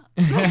 shut up.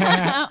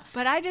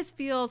 But I just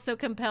feel so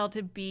compelled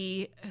to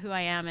be who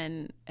I am,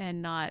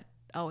 and not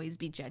always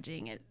be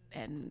judging it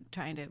and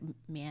trying to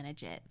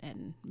manage it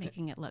and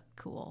making it look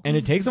cool. And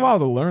it takes a while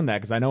to learn that,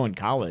 because I know in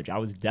college I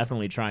was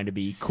definitely trying to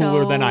be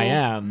cooler than I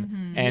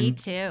am. And me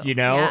too.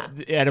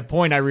 At a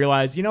point I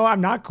realized,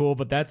 I'm not cool,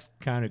 but that's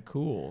kind of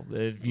cool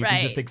if you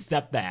can just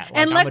accept that. Like,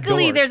 and I'm a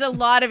luckily dork. there's a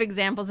lot of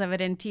examples of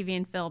it in TV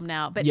and film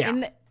now. But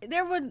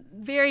there were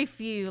very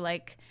few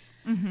like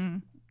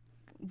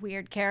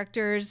weird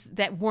characters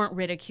that weren't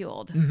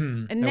ridiculed.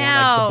 And They weren't,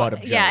 now, like, the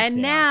butt of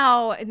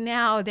jokes,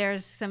 now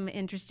there's some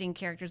interesting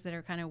characters that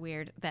are kind of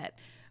weird that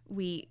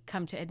we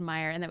come to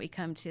admire, and that we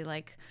come to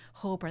like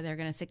hope are they're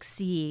going to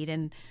succeed,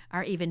 and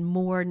are even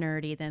more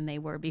nerdy than they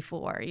were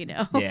before.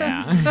 Yeah.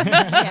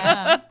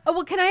 yeah. Oh,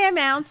 well, can I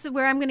announce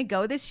where I'm going to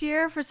go this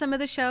year for some of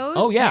the shows?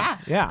 Oh yeah.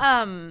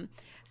 Yeah.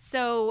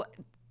 So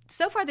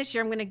so far this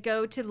year, I'm going to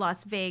go to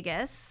Las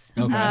Vegas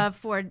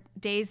for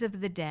Days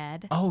of the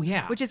Dead. Oh,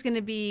 yeah. Which is going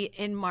to be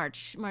in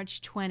March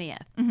 20th,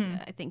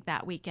 I think,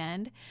 that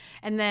weekend.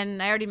 And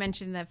then I already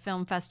mentioned the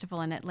film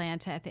festival in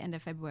Atlanta at the end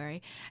of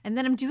February. And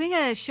then I'm doing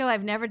a show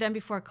I've never done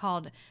before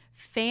called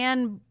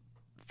Fanboy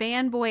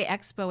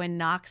Expo in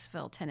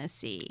Knoxville,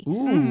 Tennessee.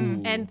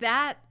 Ooh. And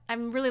that,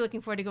 I'm really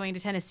looking forward to going to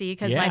Tennessee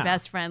because my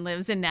best friend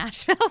lives in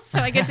Nashville. So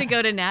I get to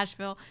go to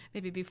Nashville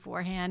maybe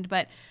beforehand.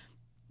 But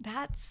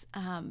that's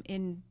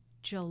in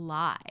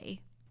July,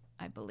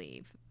 I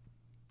believe.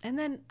 And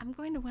then I'm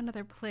going to one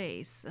other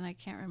place, and I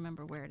can't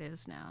remember where it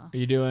is now. Are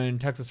you doing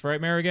Texas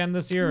Frightmare again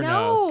this year? Or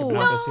No. skipping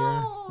out this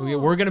year.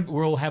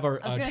 We'll have a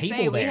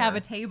table there. We have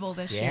a table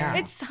this year.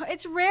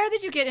 It's rare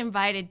that you get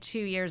invited 2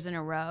 years in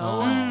a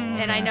row,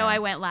 and I know I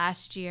went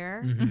last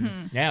year.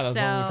 Yeah, that's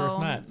when we first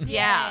met.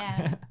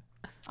 Yeah.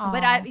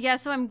 But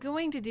so I'm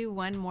going to do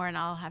one more, and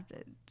I'll have to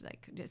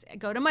just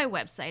go to my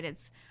website.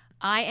 It's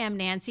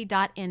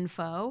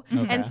iamnancy.info.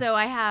 And so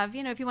I have,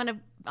 if you want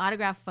an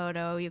autograph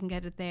photo, you can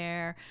get it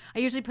there. I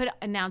usually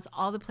announce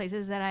all the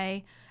places that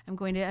I am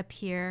going to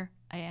appear.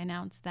 I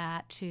announce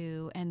that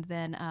too. And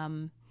then,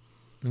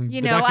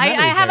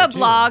 I have a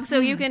blog, so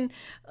you can,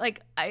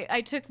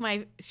 I took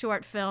my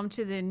short film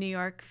to the New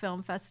York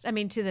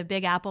to the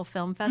Big Apple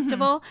Film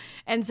Festival.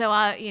 And so,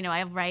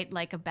 I write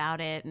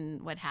about it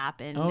and what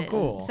happened. Oh,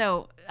 cool.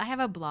 So I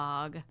have a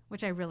blog,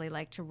 which I really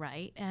like to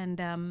write. And,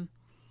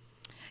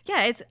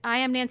 it's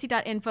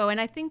iamnancy.info, and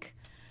I think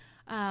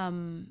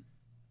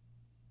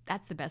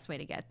that's the best way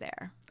to get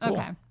there. Cool.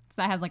 Okay.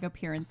 So that has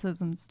appearances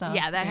and stuff.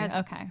 Yeah, that has.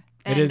 Okay.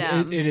 It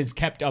is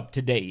kept up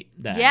to date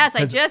then. Yes,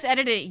 I just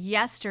edited it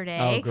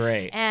yesterday. Oh,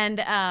 great. And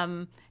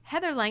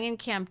Heather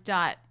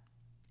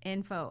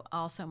Langenkamp.info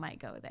also might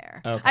go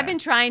there. Okay. I've been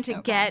trying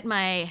to get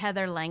my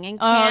Heather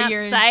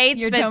Langenkamp sites,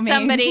 your but domains.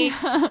 somebody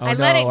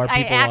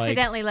I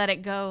accidentally like... let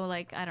it go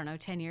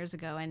 10 years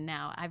ago, and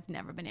now I've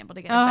never been able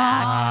to get it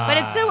back. But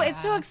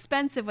it's so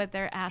expensive what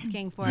they're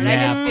asking for it. Yeah, I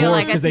just of feel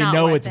course, like it's they not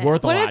know worth it's it.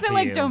 worth a What lot is it to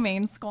like you.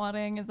 domain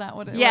squatting? Is that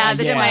what it Yeah, was?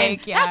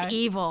 that's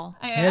evil.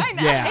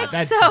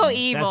 It's so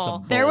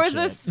evil. There was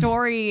a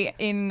story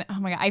in, oh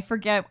my God, I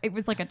forget. It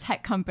was a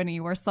tech company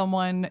where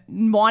someone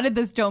wanted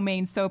this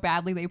domain so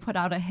badly they put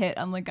out a hit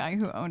on the guy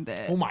who owned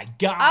it. Oh my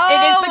God.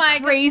 It is the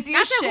craziest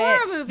That's shit. a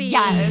horror movie.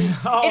 Yes.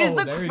 It is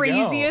there the you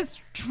craziest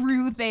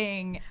true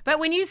thing. But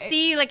when you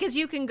see, because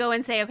you can go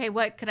and say, okay,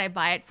 what could I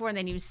buy it for? And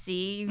then you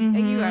see,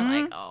 and you are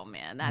like, oh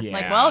man,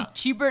 that's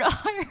cheaper to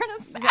hire an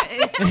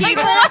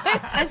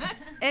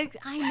assassin. It's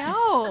I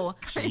know.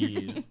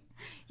 Crazy.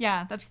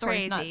 Yeah, that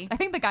story's crazy. nuts. I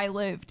think the guy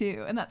lived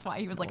too, and that's why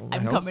he was like, I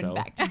I'm hope coming so.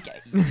 back to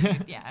get you.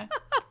 Yeah.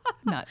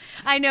 Nuts.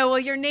 I know. Well,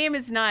 your name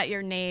is not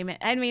your name.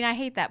 I mean, I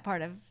hate that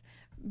part of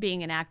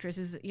being an actress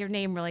is your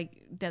name really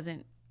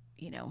doesn't,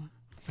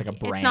 It's like a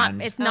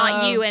brand. It's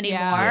not you anymore.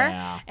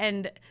 Yeah.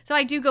 And so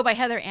I do go by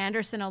Heather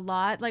Anderson a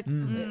lot,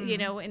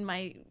 in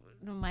my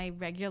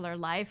regular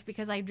life,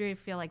 because I do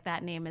feel like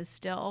that name is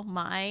still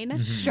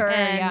mine. Sure.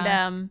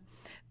 And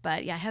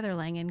but Heather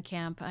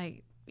Langenkamp,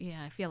 I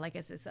feel like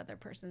it's this other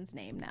person's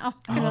name now.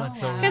 Oh, that's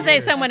so Because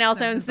weird. someone else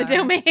owns the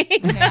domain.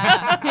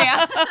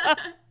 Yeah.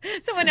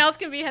 Someone else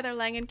can be Heather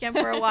Langenkamp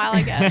for a while,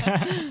 I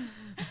guess.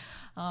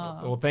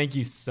 Well, thank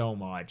you so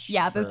much.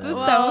 Yeah, this was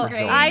for so great.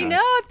 joining I us.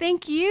 know.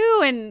 Thank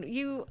you. And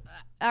you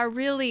are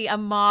really a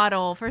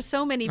model for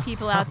so many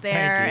people out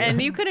there. you.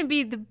 And you couldn't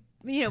be the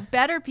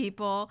better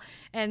people.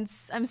 And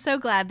I'm so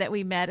glad that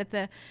we met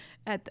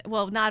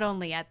not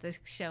only at the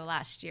show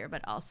last year,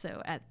 but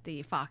also at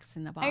the Fox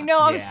in the Box. I know.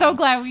 I'm Yeah. so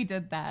glad we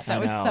did that. That I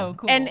was know. so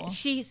cool. And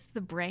she's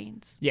the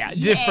brains. Yeah.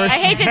 I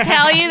hate to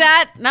tell you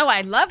that. No,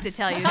 I'd love to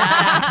tell you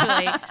that,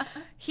 actually.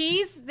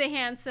 He's the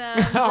handsome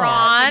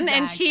Ron,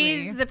 and exactly.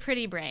 she's the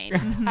pretty brain.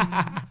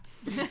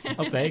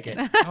 I'll take it.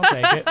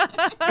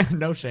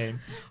 No shame.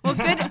 Well,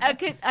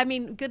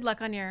 good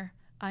luck on your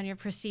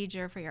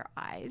procedure for your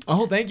eyes.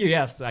 Oh, thank you.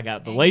 Yes, I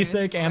got the And your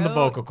LASIK and the throat.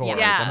 vocal cords.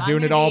 Yeah. I'm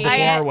doing it all before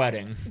our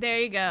wedding. There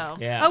you go.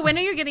 Yeah. Oh, when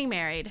are you getting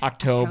married?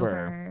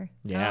 October.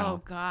 Yeah.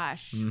 Oh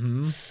gosh.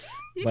 Mm-hmm.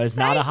 But it's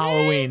not a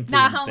Halloween thing.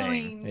 Not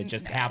Halloween. It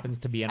just happens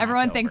to be in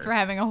everyone October. thinks we're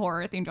having a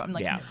horror themed. I'm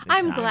like, Yeah. it's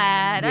I'm not.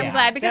 glad. I'm Yeah,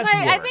 glad because that's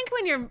I work. think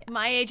when you're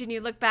my age and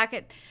you look back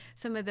at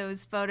some of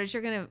those photos,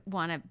 you're gonna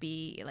want to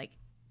be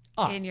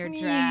Us. in your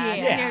dress. Yeah,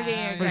 in your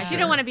for dress. You sure.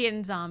 don't want to be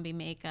in zombie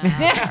makeup or all of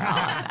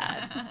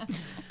that.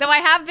 Though I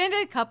have been to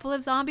a couple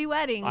of zombie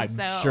weddings. I'm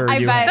so. sure I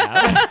you bet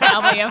have. it's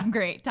probably a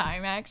great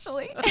time,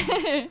 actually.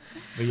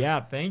 But yeah,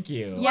 thank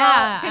you.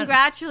 Yeah. Well,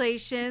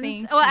 congratulations.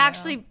 Thank well, you.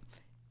 actually,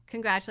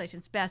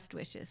 congratulations. Best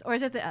wishes. Or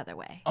is it the other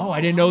way? Oh, I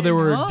didn't know there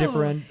were No.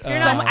 different.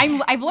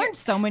 I've learned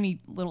so many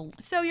little.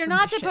 So you're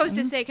not supposed to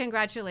traditions. say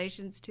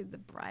congratulations to the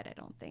bride, I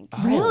don't think.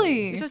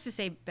 Really? You're supposed to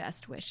say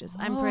best wishes.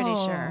 I'm pretty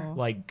sure.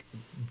 like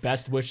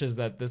best wishes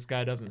that this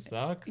guy doesn't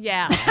suck.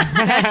 Yeah.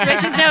 Best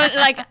wishes. No,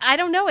 I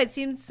don't know. It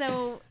seems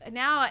so.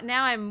 Now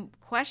I'm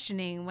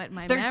questioning what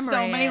my There's memory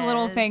so many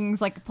little is. things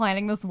like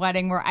planning this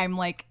wedding where I'm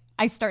like,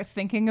 I start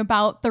thinking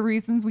about the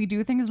reasons we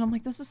do things, and I'm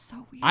like, this is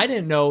so weird. I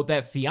didn't know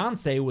that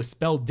fiance was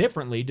spelled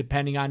differently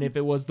depending on if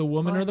it was the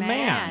woman or the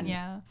man.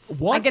 Yeah.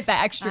 What? I get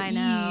that extra I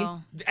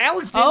know.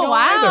 Alex didn't Oh, know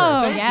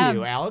wow. either. Thank Yeah.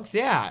 you, Alex.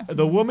 Yeah.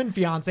 The woman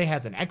fiance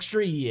has an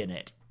extra E in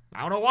it.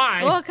 I don't know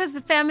why. Well, because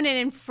the feminine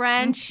in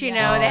French, you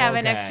Yeah. know, they have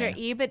an Okay. extra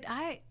E. But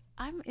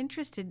I'm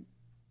interested.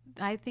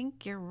 I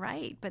think you're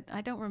right, but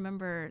I don't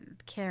remember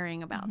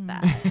caring about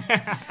that.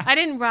 I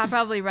didn't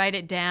probably write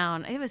it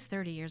down. It was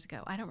 30 years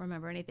ago. I don't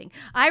remember anything.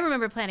 I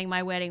remember planning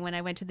my wedding when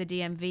I went to the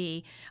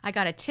DMV. I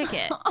got a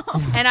ticket,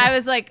 and I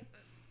was like,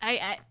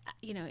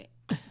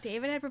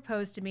 David had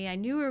proposed to me. I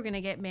knew we were going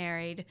to get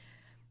married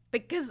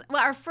because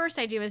our first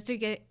idea was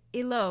to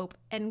elope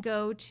and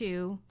go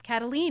to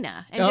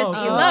Catalina and just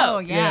elope. Oh,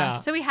 yeah.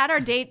 So we had our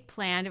date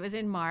planned. It was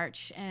in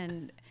March,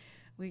 and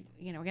we're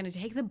going to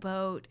take the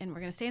boat and we're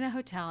going to stay in a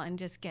hotel and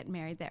just get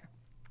married there.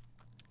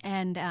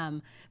 And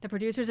the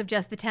producers of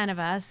Just the 10 of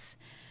Us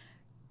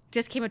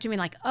just came up to me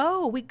like,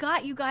 oh, we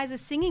got you guys a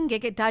singing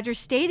gig at Dodger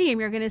Stadium.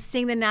 You're going to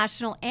sing the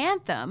national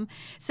anthem.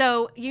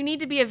 So you need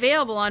to be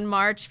available on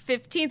March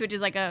 15th, which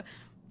is like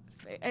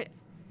it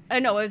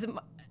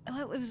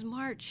was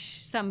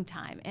March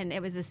sometime. And it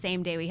was the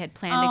same day we had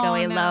planned to go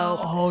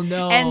elope. Oh,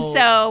 no. And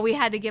so we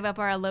had to give up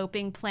our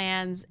eloping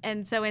plans.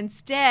 And so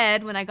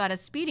instead, when I got a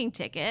speeding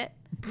ticket,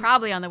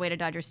 probably on the way to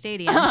Dodger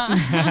Stadium,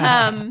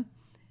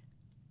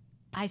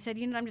 I said,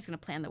 I'm just going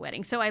to plan the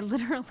wedding. So I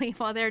literally,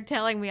 while they're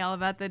telling me all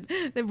about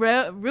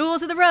the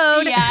rules of the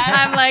road,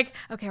 I'm like,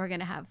 okay, we're going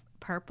to have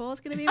purple is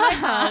going to be my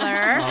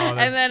color.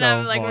 And then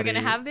I'm like, we're going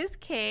to have this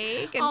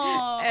cake.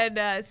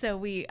 And so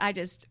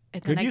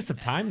Good use of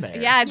time there.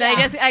 Yeah.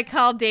 I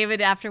called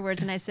David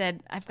afterwards and I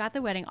said, I've got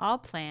the wedding all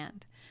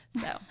planned.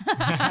 So,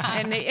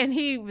 and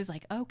he was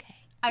like, okay.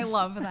 I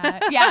love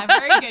that. Yeah,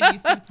 very good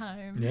use of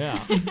time.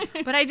 Yeah.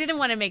 But I didn't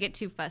want to make it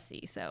too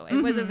fussy. So it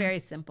was a very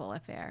simple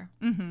affair.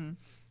 Mm-hmm.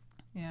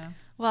 Yeah.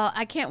 Well,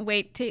 I can't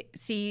wait to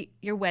see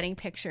your wedding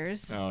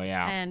pictures. Oh,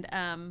 yeah.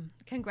 And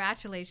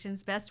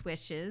congratulations. Best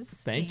wishes.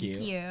 Thank you.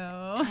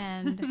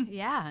 And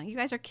yeah, you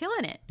guys are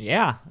killing it.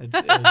 Yeah,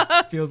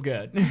 it feels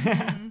good.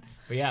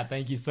 But yeah,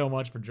 thank you so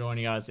much for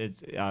joining us.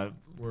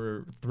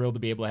 We're thrilled to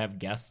be able to have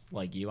guests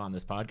like you on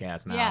this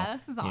podcast now. Yeah,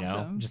 this is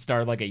awesome. Just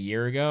started like a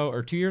year ago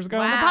or 2 years ago.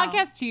 The Wow.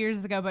 podcast 2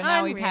 years ago, but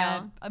now we've Unreal.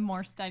 had a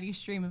more steady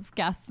stream of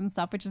guests and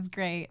stuff, which is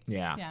great.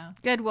 Yeah. Yeah.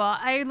 Good. Well,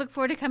 I look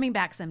forward to coming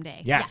back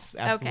someday. Yes,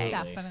 absolutely.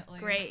 Definitely.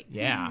 Great.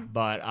 Yeah,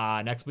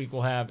 but next week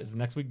is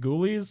next week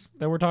Ghoulies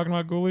that we're talking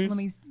about Ghoulies? Let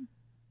me.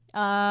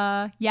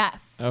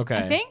 Yes. Okay.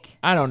 I think.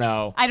 I don't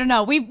know.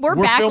 We're We're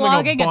filming a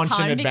backlogging bunch in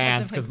ton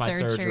advance because 'cause of my his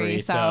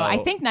surgery, So so I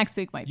think next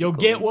week might be You'll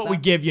get Ghoulies, what we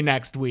though. give you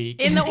next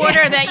week. In the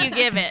order that you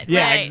give it.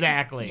 Yeah, right.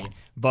 exactly.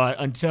 But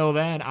until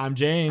then, I'm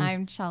James.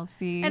 I'm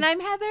Chelsea. And I'm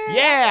Heather.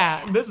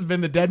 Yeah, this has been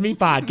the Dead Meat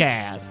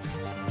Podcast.